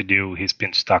what to do. He's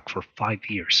been stuck for 5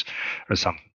 years or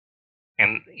something.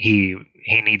 And he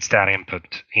needs that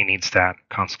input. He needs that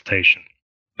consultation.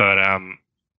 But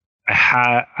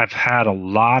I've had a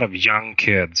lot of young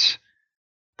kids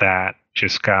that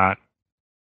just got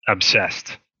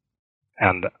obsessed.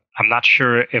 And I'm not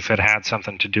sure if it had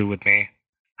something to do with me.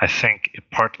 I think it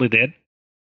partly did.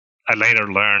 I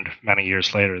later learned, many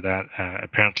years later, that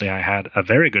apparently I had a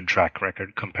very good track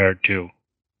record compared to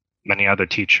many other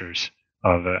teachers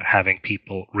of having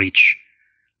people reach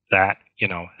that,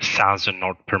 1,000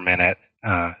 note per minute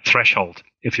threshold,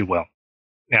 if you will.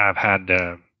 Yeah, I've had,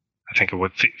 I think it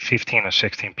was 15 or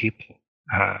 16 people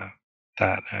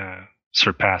that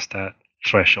surpassed that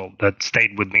threshold, that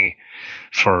stayed with me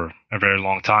for a very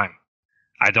long time.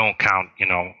 I don't count,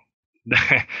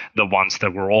 the ones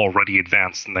that were already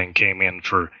advanced and then came in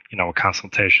for, a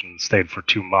consultation and stayed for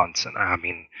 2 months. And I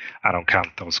mean, I don't count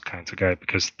those kinds of guys,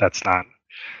 because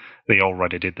they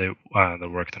already did the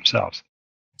work themselves.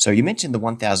 So you mentioned the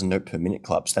 1,000 note per minute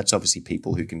clubs. That's obviously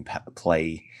people who can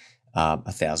play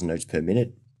 1,000 notes per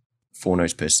minute. 4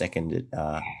 notes per second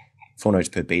at 4 notes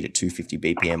per beat at 250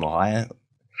 BPM or higher.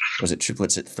 Was it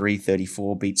triplets at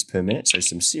 334 beats per minute? So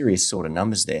some serious sort of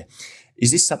numbers there.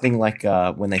 Is this something like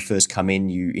when they first come in,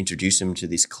 you introduce them to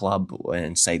this club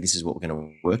and say, this is what we're going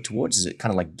to work towards? Is it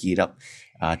kind of like geared up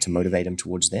to motivate them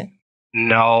towards there?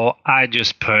 No, I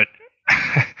just put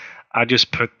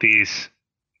these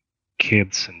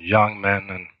kids and young men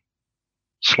and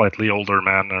slightly older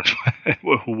men or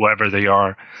whoever they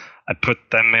are, I put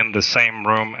them in the same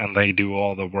room and they do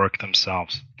all the work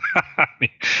themselves. I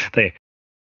mean,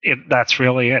 that's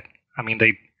really it. I mean,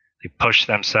 they push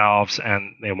themselves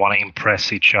and they want to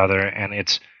impress each other, and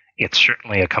it's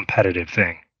certainly a competitive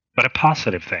thing, but a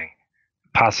positive thing,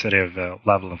 positive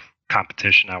level of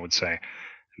competition, I would say.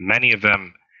 Many of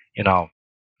them,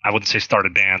 I wouldn't say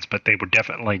started bands, but they were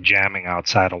definitely jamming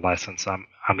outside of lessons.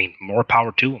 I mean, more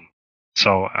power to them.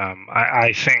 So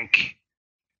I think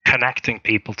connecting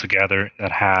people together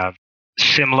that have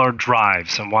similar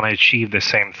drives and want to achieve the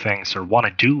same things or want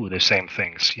to do the same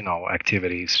things,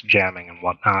 activities, jamming and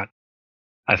whatnot,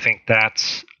 I think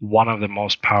that's one of the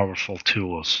most powerful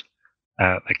tools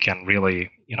that can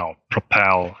really,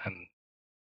 propel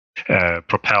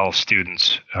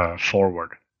students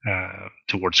forward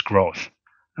towards growth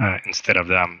instead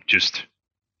of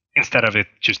it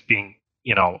just being,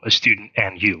 a student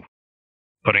and you,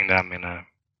 putting them in a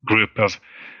group of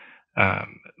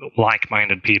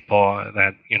like-minded people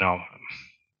that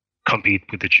compete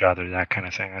with each other, that kind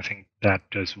of thing. I think that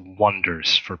does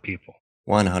wonders for people.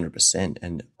 100%.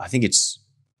 And I think it's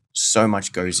so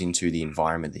much goes into the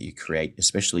environment that you create,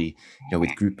 especially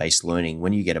with group-based learning.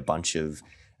 When you get a bunch of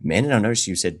men, and I noticed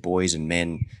you said boys and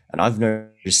men, and I've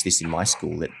noticed this in my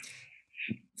school that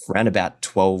around about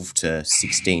 12 to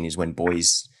 16 is when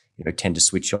boys tend to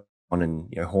switch on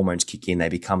and hormones kick in, they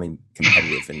become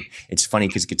competitive. And it's funny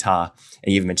because guitar,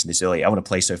 and you even mentioned this earlier, I want to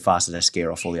play so fast that I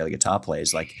scare off all the other guitar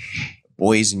players. Like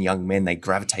boys and young men, they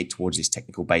gravitate towards this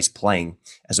technical based playing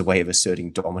as a way of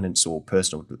asserting dominance or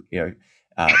personal,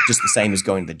 just the same as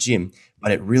going to the gym,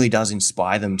 but it really does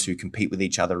inspire them to compete with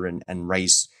each other and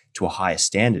raise to a higher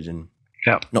standard. And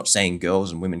not saying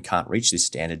girls and women can't reach this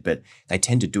standard, but they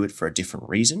tend to do it for a different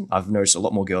reason. I've noticed a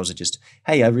lot more girls are just,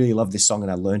 hey, I really love this song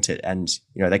and I learnt it. And,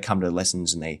 they come to the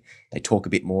lessons and they talk a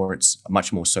bit more. It's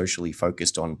much more socially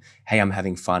focused on, hey, I'm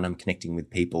having fun. I'm connecting with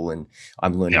people and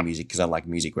I'm learning music because I like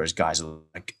music. Whereas guys are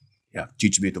like,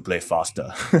 teach me to play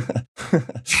faster.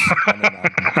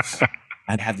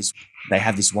 And they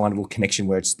have this wonderful connection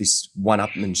where it's this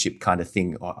one-upmanship kind of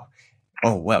thing.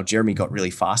 Oh, wow, Jeremy got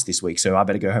really fast this week, so I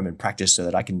better go home and practice so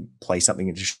that I can play something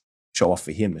and just show off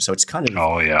for him. So it's kind of...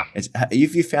 Oh, yeah. Have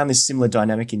you found this similar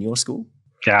dynamic in your school?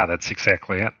 Yeah, that's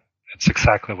exactly it. It's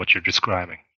exactly what you're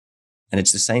describing. And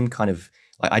it's the same kind of...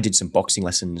 Like I did some boxing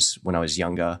lessons when I was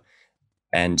younger,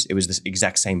 and it was the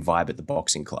exact same vibe at the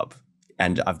boxing club.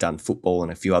 And I've done football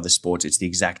and a few other sports. It's the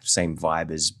exact same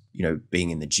vibe as, being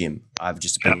in the gym. I've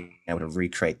just been able to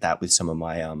recreate that with some of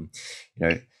my,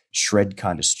 shred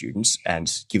kind of students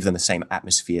and give them the same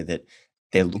atmosphere that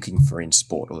they're looking for in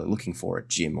sport or they're looking for at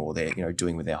gym or they're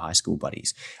doing with their high school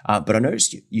buddies. But I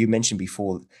noticed you mentioned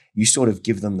before you sort of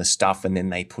give them the stuff and then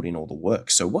they put in all the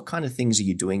work. So what kind of things are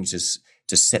you doing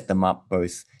to set them up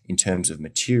both in terms of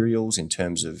materials, in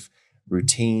terms of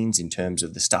routines, in terms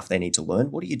of the stuff they need to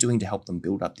learn? What are you doing to help them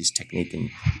build up this technique and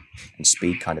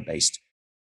speed kind of based?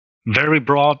 Very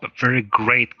broad, but very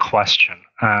great question.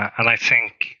 And I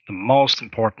think the most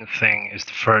important thing is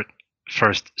to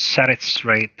first set it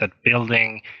straight that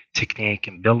building technique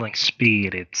and building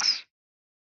speed, it's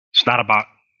not about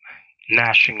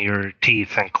gnashing your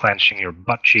teeth and clenching your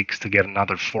butt cheeks to get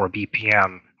another 4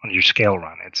 BPM on your scale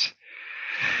run.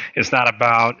 It's not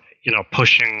about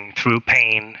pushing through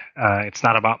pain. It's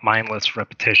not about mindless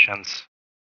repetitions.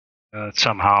 It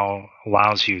somehow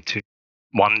allows you to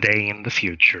one day in the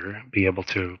future be able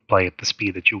to play at the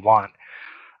speed that you want.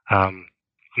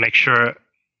 Make sure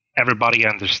everybody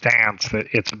understands that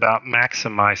it's about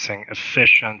maximizing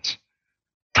efficient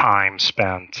time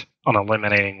spent on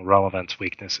eliminating relevant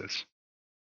weaknesses.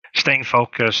 Staying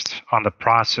focused on the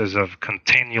process of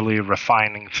continually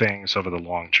refining things over the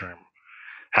long term.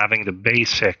 Having the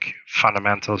basic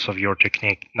fundamentals of your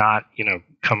technique not,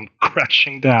 come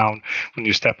crashing down when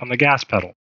you step on the gas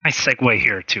pedal. I segue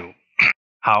here to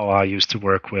how I used to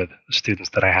work with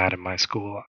students that I had in my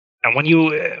school. And when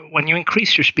you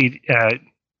increase your speed,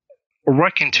 or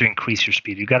working to increase your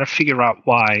speed, you got to figure out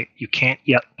why you can't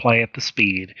yet play at the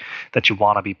speed that you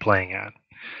want to be playing at.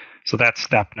 So that's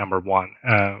step number one.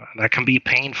 That can be a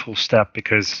painful step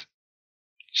because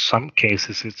some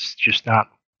cases it's just not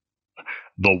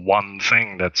the one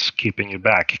thing that's keeping you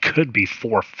back. It could be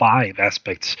 4 or 5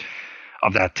 aspects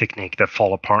of that technique that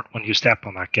fall apart when you step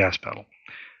on that gas pedal.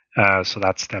 So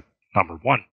that's step number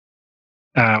 1.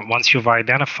 Once you've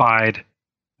identified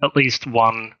at least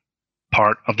one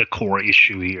part of the core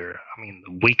issue here, I mean,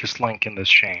 the weakest link in this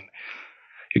chain,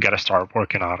 you got to start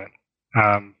working on it.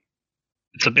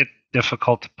 It's a bit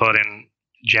difficult to put in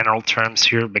general terms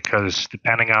here because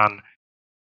depending on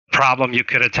problem, you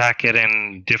could attack it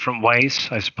in different ways,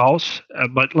 I suppose.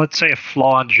 But let's say a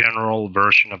flawed general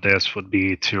version of this would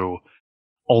be to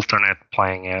alternate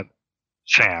playing it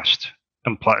fast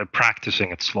and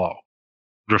practicing it slow.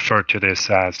 Refer to this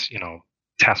as,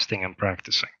 testing and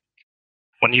practicing.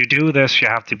 When you do this, you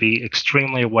have to be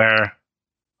extremely aware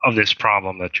of this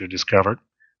problem that you discovered,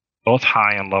 both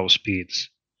high and low speeds.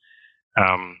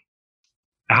 At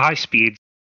high speed,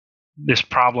 this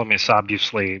problem is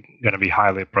obviously going to be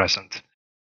highly present,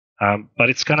 but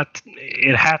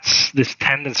it has this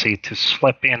tendency to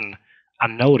slip in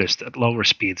unnoticed at lower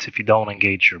speeds if you don't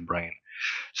engage your brain.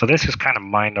 So this is kind of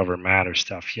mind over matter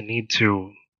stuff. You need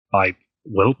to, by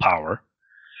willpower,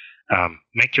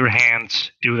 make your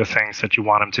hands do the things that you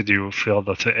want them to do, feel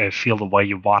the way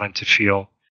you want them to feel,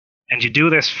 and you do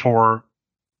this for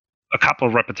a couple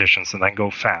of repetitions and then go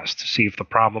fast to see if the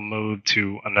problem moved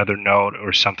to another note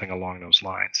or something along those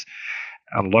lines.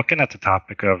 And looking at the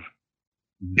topic of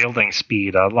building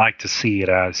speed, I like to see it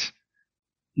as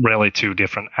really 2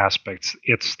 different aspects.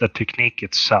 It's the technique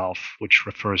itself, which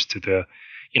refers to the,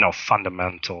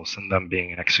 fundamentals and them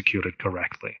being executed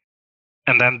correctly.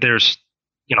 And then there's,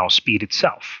 speed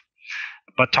itself.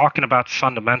 But talking about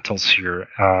fundamentals here,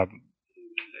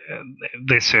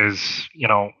 this is,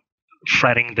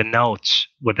 fretting the notes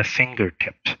with a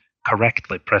fingertip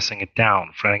correctly, pressing it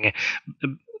down,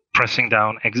 pressing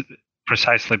down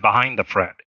precisely behind the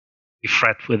fret. You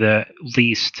fret with the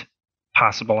least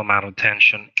possible amount of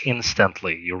tension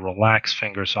instantly. You relax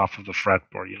fingers off of the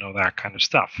fretboard, that kind of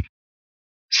stuff.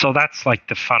 So that's like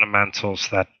the fundamentals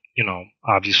that,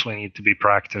 obviously need to be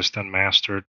practiced and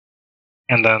mastered.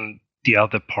 And then the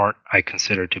other part I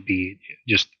consider to be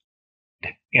just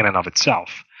in and of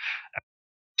itself.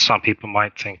 Some people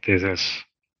might think this is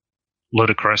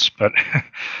ludicrous, but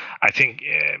I think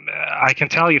I can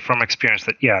tell you from experience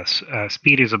that yes,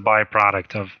 speed is a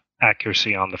byproduct of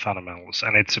accuracy on the fundamentals,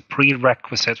 and it's a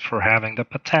prerequisite for having the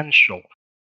potential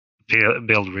to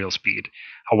build real speed.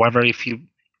 However, if you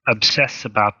obsess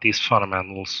about these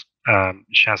fundamentals,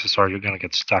 chances are you're going to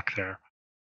get stuck there.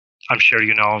 I'm sure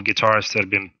you know guitarists that have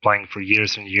been playing for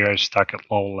years and years, stuck at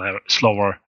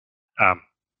slower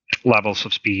levels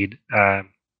of speed.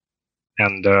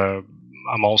 And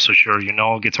I'm also sure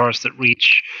guitarists that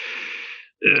reach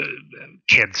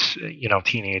kids,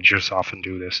 teenagers often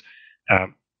do this,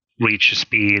 reach a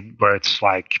speed where it's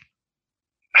like,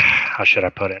 how should I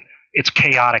put it? It's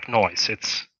chaotic noise.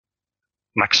 It's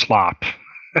Max Slop.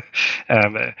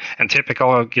 And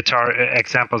typical guitar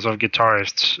examples of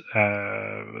guitarists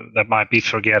that might be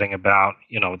forgetting about,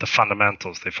 the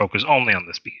fundamentals. They focus only on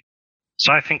the speed.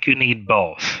 So I think you need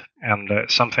both. And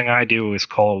something I do is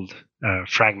called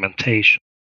fragmentation.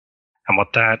 And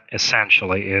what that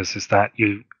essentially is that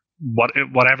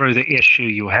whatever the issue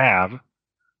you have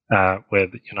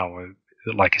with,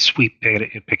 like a sweep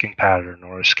picking pattern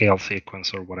or a scale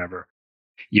sequence or whatever,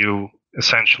 you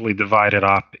essentially divide it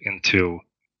up into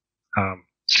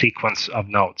sequence of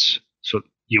notes. So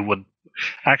you would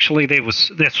actually,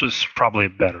 this was probably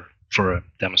better for a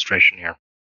demonstration here.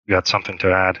 You got something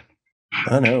to add?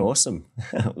 Oh no, awesome.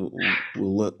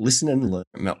 We'll listen and learn.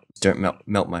 Don't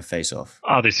melt my face off.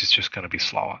 Oh, this is just going to be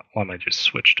slow. Let me just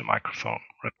switch the microphone.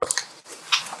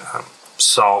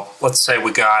 So let's say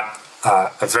we got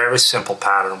a very simple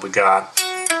pattern. We got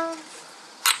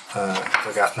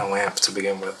no amp to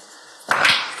begin with.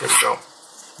 Here we go.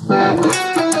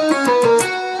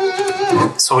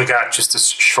 So we got just a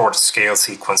short scale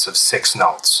sequence of 6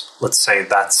 notes. Let's say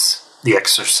that's the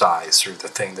exercise or the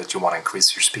thing that you want to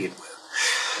increase your speed with.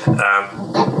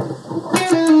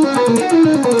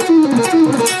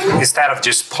 Instead of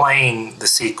just playing the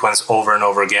sequence over and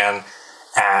over again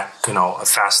at a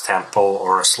fast tempo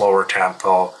or a slower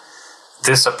tempo,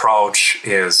 this approach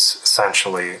is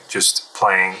essentially just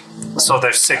playing. So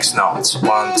there's 6 notes: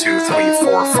 1, 2, 3,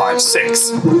 4, 5,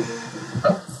 6.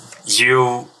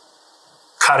 You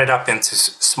cut it up into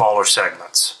smaller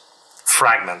segments,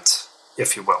 fragment,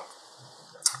 if you will.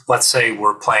 Let's say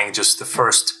we're playing just the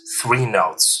first 3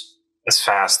 notes as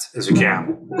fast as you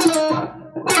can.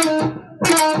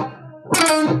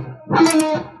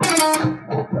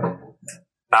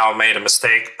 Now I made a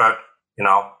mistake, but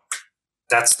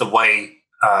that's the way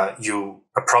you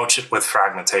approach it with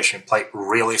fragmentation. You play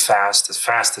really fast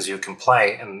as you can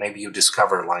play, and maybe you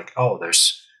discover like, oh,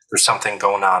 there's something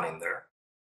going on in there.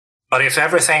 But if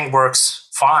everything works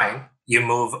fine, you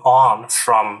move on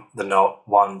from the note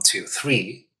 1, 2,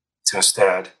 3 to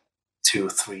instead 2,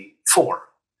 3, 4.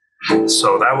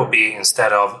 So that would be,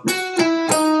 instead of,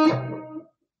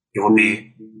 it would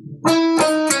be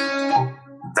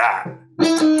that.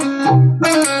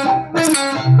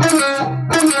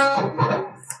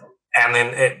 And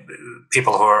then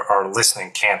people who are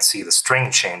listening can't see the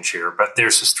string change here, but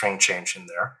there's a string change in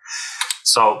there.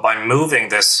 So by moving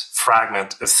this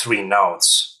fragment of 3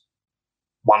 notes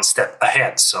one step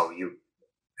ahead, so you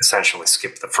essentially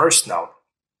skip the first note,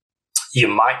 you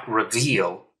might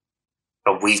reveal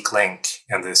a weak link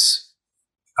in this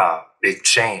big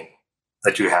chain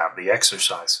that you have, the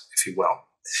exercise, if you will.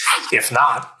 If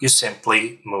not, you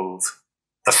simply move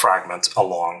the fragment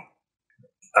along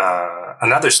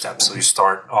another step. So you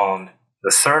start on the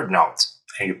 3rd note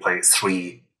and you play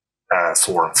 3,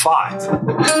 4, and 5.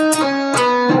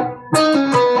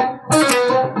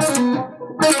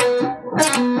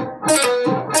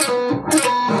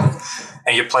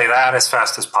 And you play that as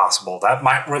fast as possible. That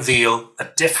might reveal a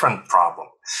different problem.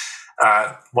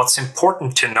 What's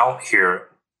important to note here,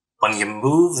 when you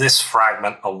move this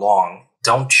fragment along,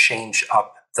 don't change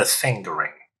up the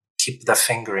fingering. Keep the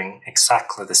fingering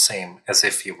exactly the same as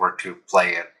if you were to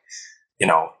play it,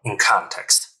 in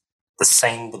context. The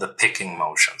same with the picking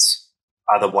motions.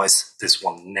 Otherwise, this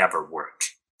will never work.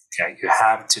 Okay, you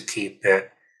have to keep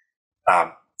it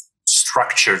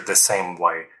structured the same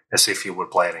way as if you would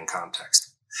play it in context.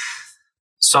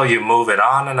 So you move it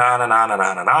on and on and on and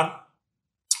on and on.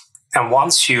 And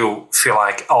once you feel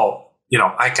like,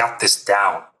 I got this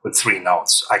down with 3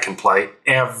 notes, I can play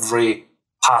every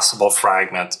possible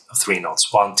fragment of 3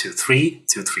 notes. 1, 2, 3,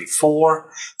 2, 3,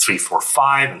 4, 3, 4,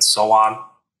 5, and so on.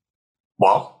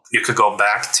 Well, you could go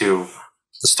back to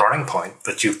the starting point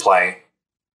that you play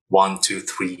 1, 2,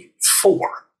 3,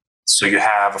 4. So you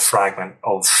have a fragment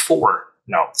of 4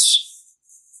 notes.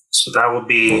 So that would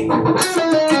be,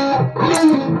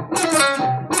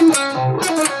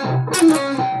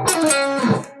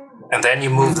 and then you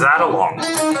move that along.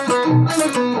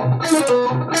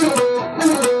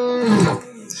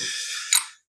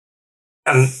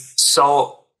 And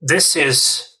so this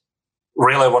is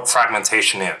really what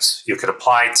fragmentation is. You could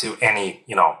apply it to any,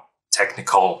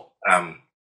 technical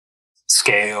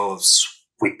scales,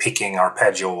 with picking,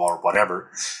 arpeggio, or whatever.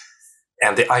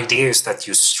 And the idea is that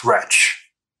you stretch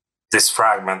this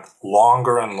fragment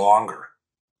longer and longer,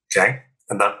 okay?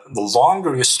 And the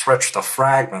longer you stretch the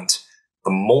fragment,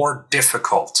 the more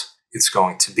difficult it's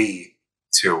going to be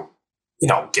to,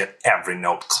 get every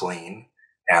note clean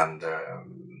and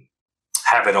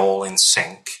have it all in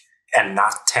sync and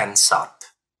not tense up,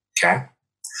 okay?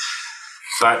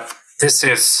 But this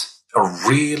is a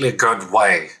really good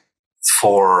way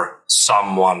for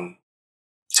someone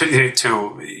to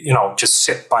just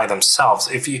sit by themselves.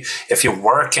 If you're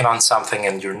working on something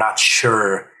and you're not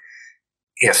sure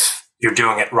if you're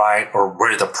doing it right or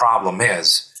where the problem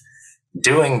is,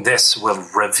 doing this will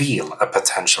reveal a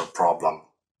potential problem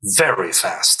very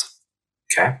fast,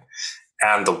 okay?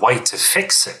 And the way to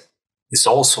fix it is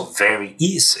also very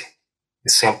easy.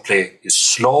 You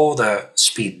slow the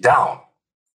speed down.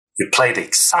 You play the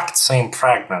exact same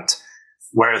fragment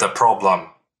where the problem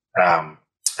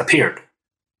appeared.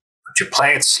 But you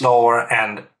play it slower,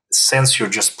 and since you're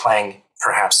just playing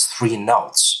perhaps 3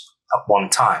 notes at one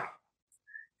time,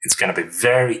 it's going to be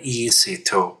very easy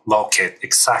to locate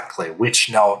exactly which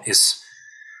note is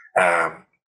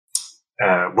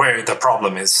where the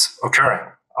problem is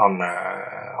occurring,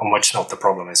 on which note the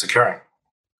problem is occurring.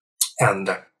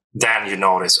 And then you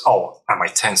notice, am I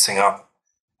tensing up?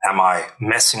 Am I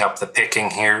messing up the picking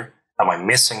here? Am I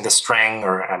missing the string,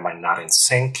 or am I not in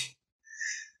sync?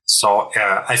 So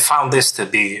I found this to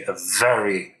be a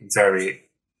very, very...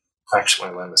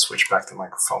 Actually, let me switch back the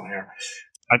microphone here.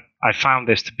 I found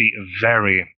this to be a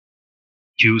very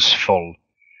useful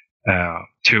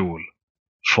tool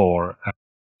for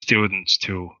students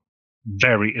to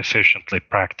very efficiently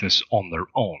practice on their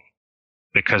own,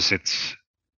 because it's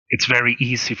very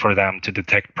easy for them to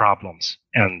detect problems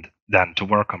and then to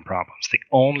work on problems. The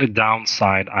only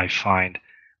downside I find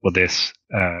with this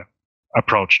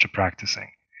approach to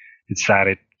practicing is that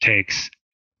it takes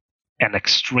an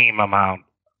extreme amount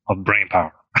of brain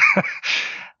power.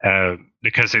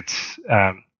 Because it's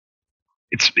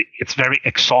very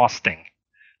exhausting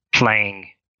playing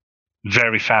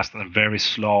very fast and then very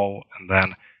slow and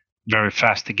then very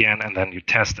fast again, and then you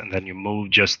test and then you move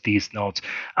just these notes.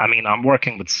 I mean, I'm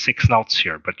working with 6 notes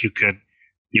here, but you could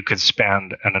you could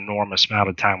spend an enormous amount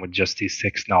of time with just these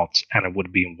 6 notes, and it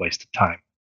would be a waste of time.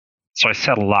 So I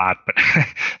said a lot, but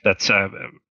that's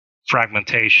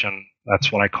fragmentation.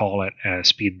 That's what I call it.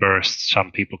 Speed bursts,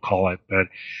 some people call it, but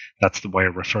that's the way I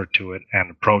refer to it and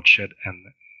approach it. And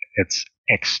it's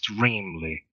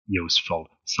extremely useful.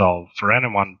 So for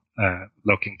anyone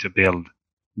looking to build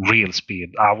real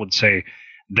speed, I would say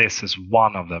this is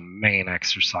one of the main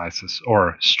exercises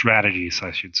or strategies,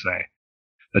 I should say,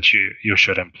 that you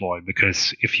should employ.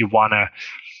 Because if you want to,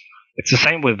 it's the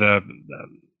same with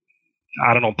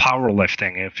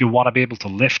powerlifting. If you want to be able to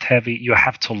lift heavy, you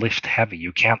have to lift heavy.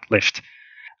 You can't lift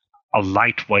a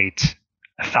lightweight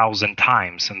 1,000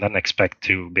 times and then expect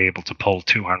to be able to pull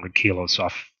 200 kilos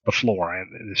off the floor.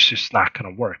 And it's just not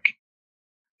going to work.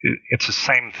 It's the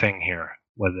same thing here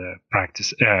with the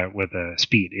practice, with the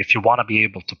speed. If you want to be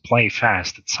able to play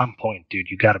fast at some point, dude,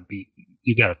 you got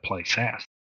to play fast.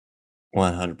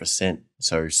 100%.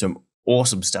 So some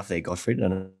awesome stuff there, Gottfrid. I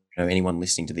don't know anyone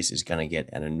listening to this is going to get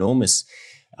an enormous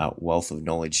wealth of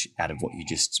knowledge out of what you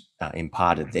just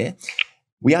imparted there.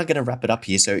 We are going to wrap it up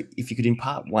here. So if you could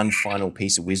impart one final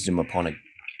piece of wisdom upon a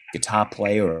guitar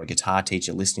player or a guitar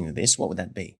teacher listening to this, what would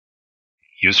that be?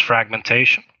 Use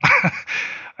fragmentation.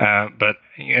 But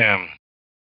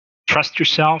trust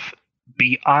yourself.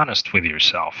 Be honest with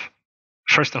yourself.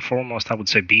 First and foremost, I would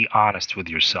say be honest with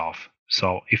yourself.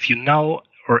 So if you know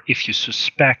or if you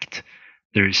suspect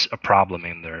there's a problem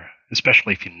in there,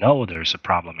 especially if you know there's a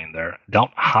problem in there,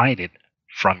 don't hide it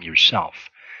from yourself.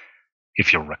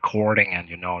 If you're recording and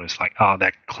you notice like, oh,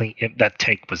 that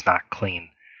take was not clean,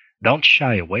 don't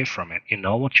shy away from it. You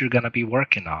know what you're going to be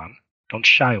working on. Don't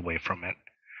shy away from it.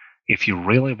 If you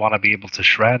really want to be able to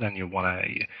shred and you want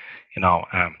to,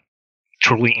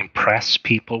 truly impress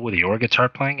people with your guitar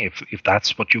playing, if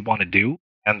that's what you want to do,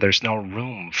 and there's no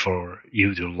room for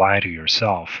you to lie to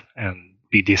yourself and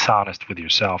be dishonest with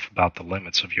yourself about the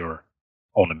limits of your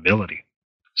own ability.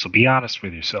 So be honest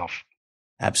with yourself.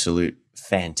 Absolute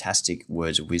fantastic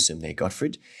words of wisdom there,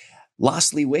 Gottfrid.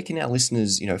 Lastly, where can our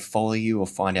listeners, follow you or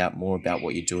find out more about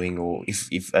what you're doing, or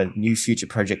if a new future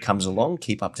project comes along,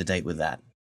 keep up to date with that?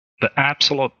 The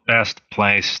absolute best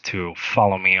place to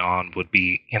follow me on would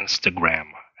be Instagram.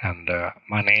 And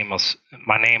my name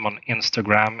on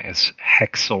Instagram is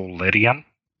Hexolydian.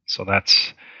 So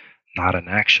that's not an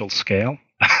actual scale.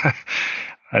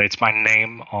 It's my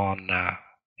name on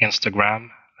Instagram.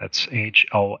 That's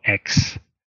HEXO,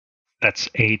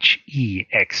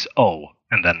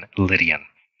 and then Lydian,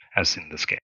 as in the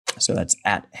scale. So that's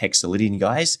at Hexolydian,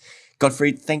 guys.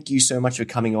 Gottfrid, thank you so much for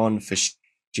coming on, for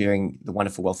sharing the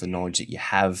wonderful wealth of knowledge that you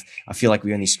have. I feel like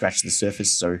we only scratched the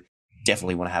surface, so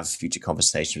definitely want to have future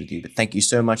conversations with you. But thank you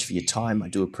so much for your time. I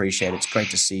do appreciate it. It's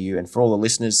great to see you. And for all the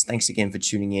listeners, thanks again for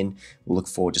tuning in. We'll look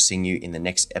forward to seeing you in the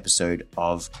next episode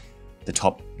of the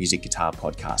Top Music Guitar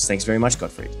Podcast. Thanks very much,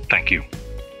 Gottfrid. Thank you.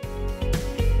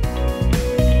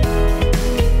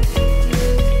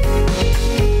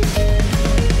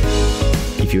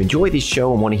 If you enjoy this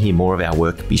show and want to hear more of our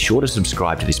work, be sure to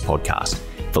subscribe to this podcast.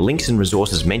 For links and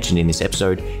resources mentioned in this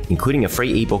episode, including a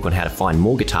free ebook on how to find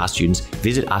more guitar students,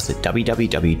 visit us at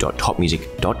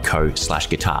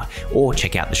www.topmusic.co/guitar or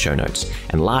check out the show notes.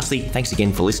 And lastly, thanks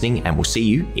again for listening, and we'll see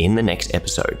you in the next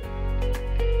episode.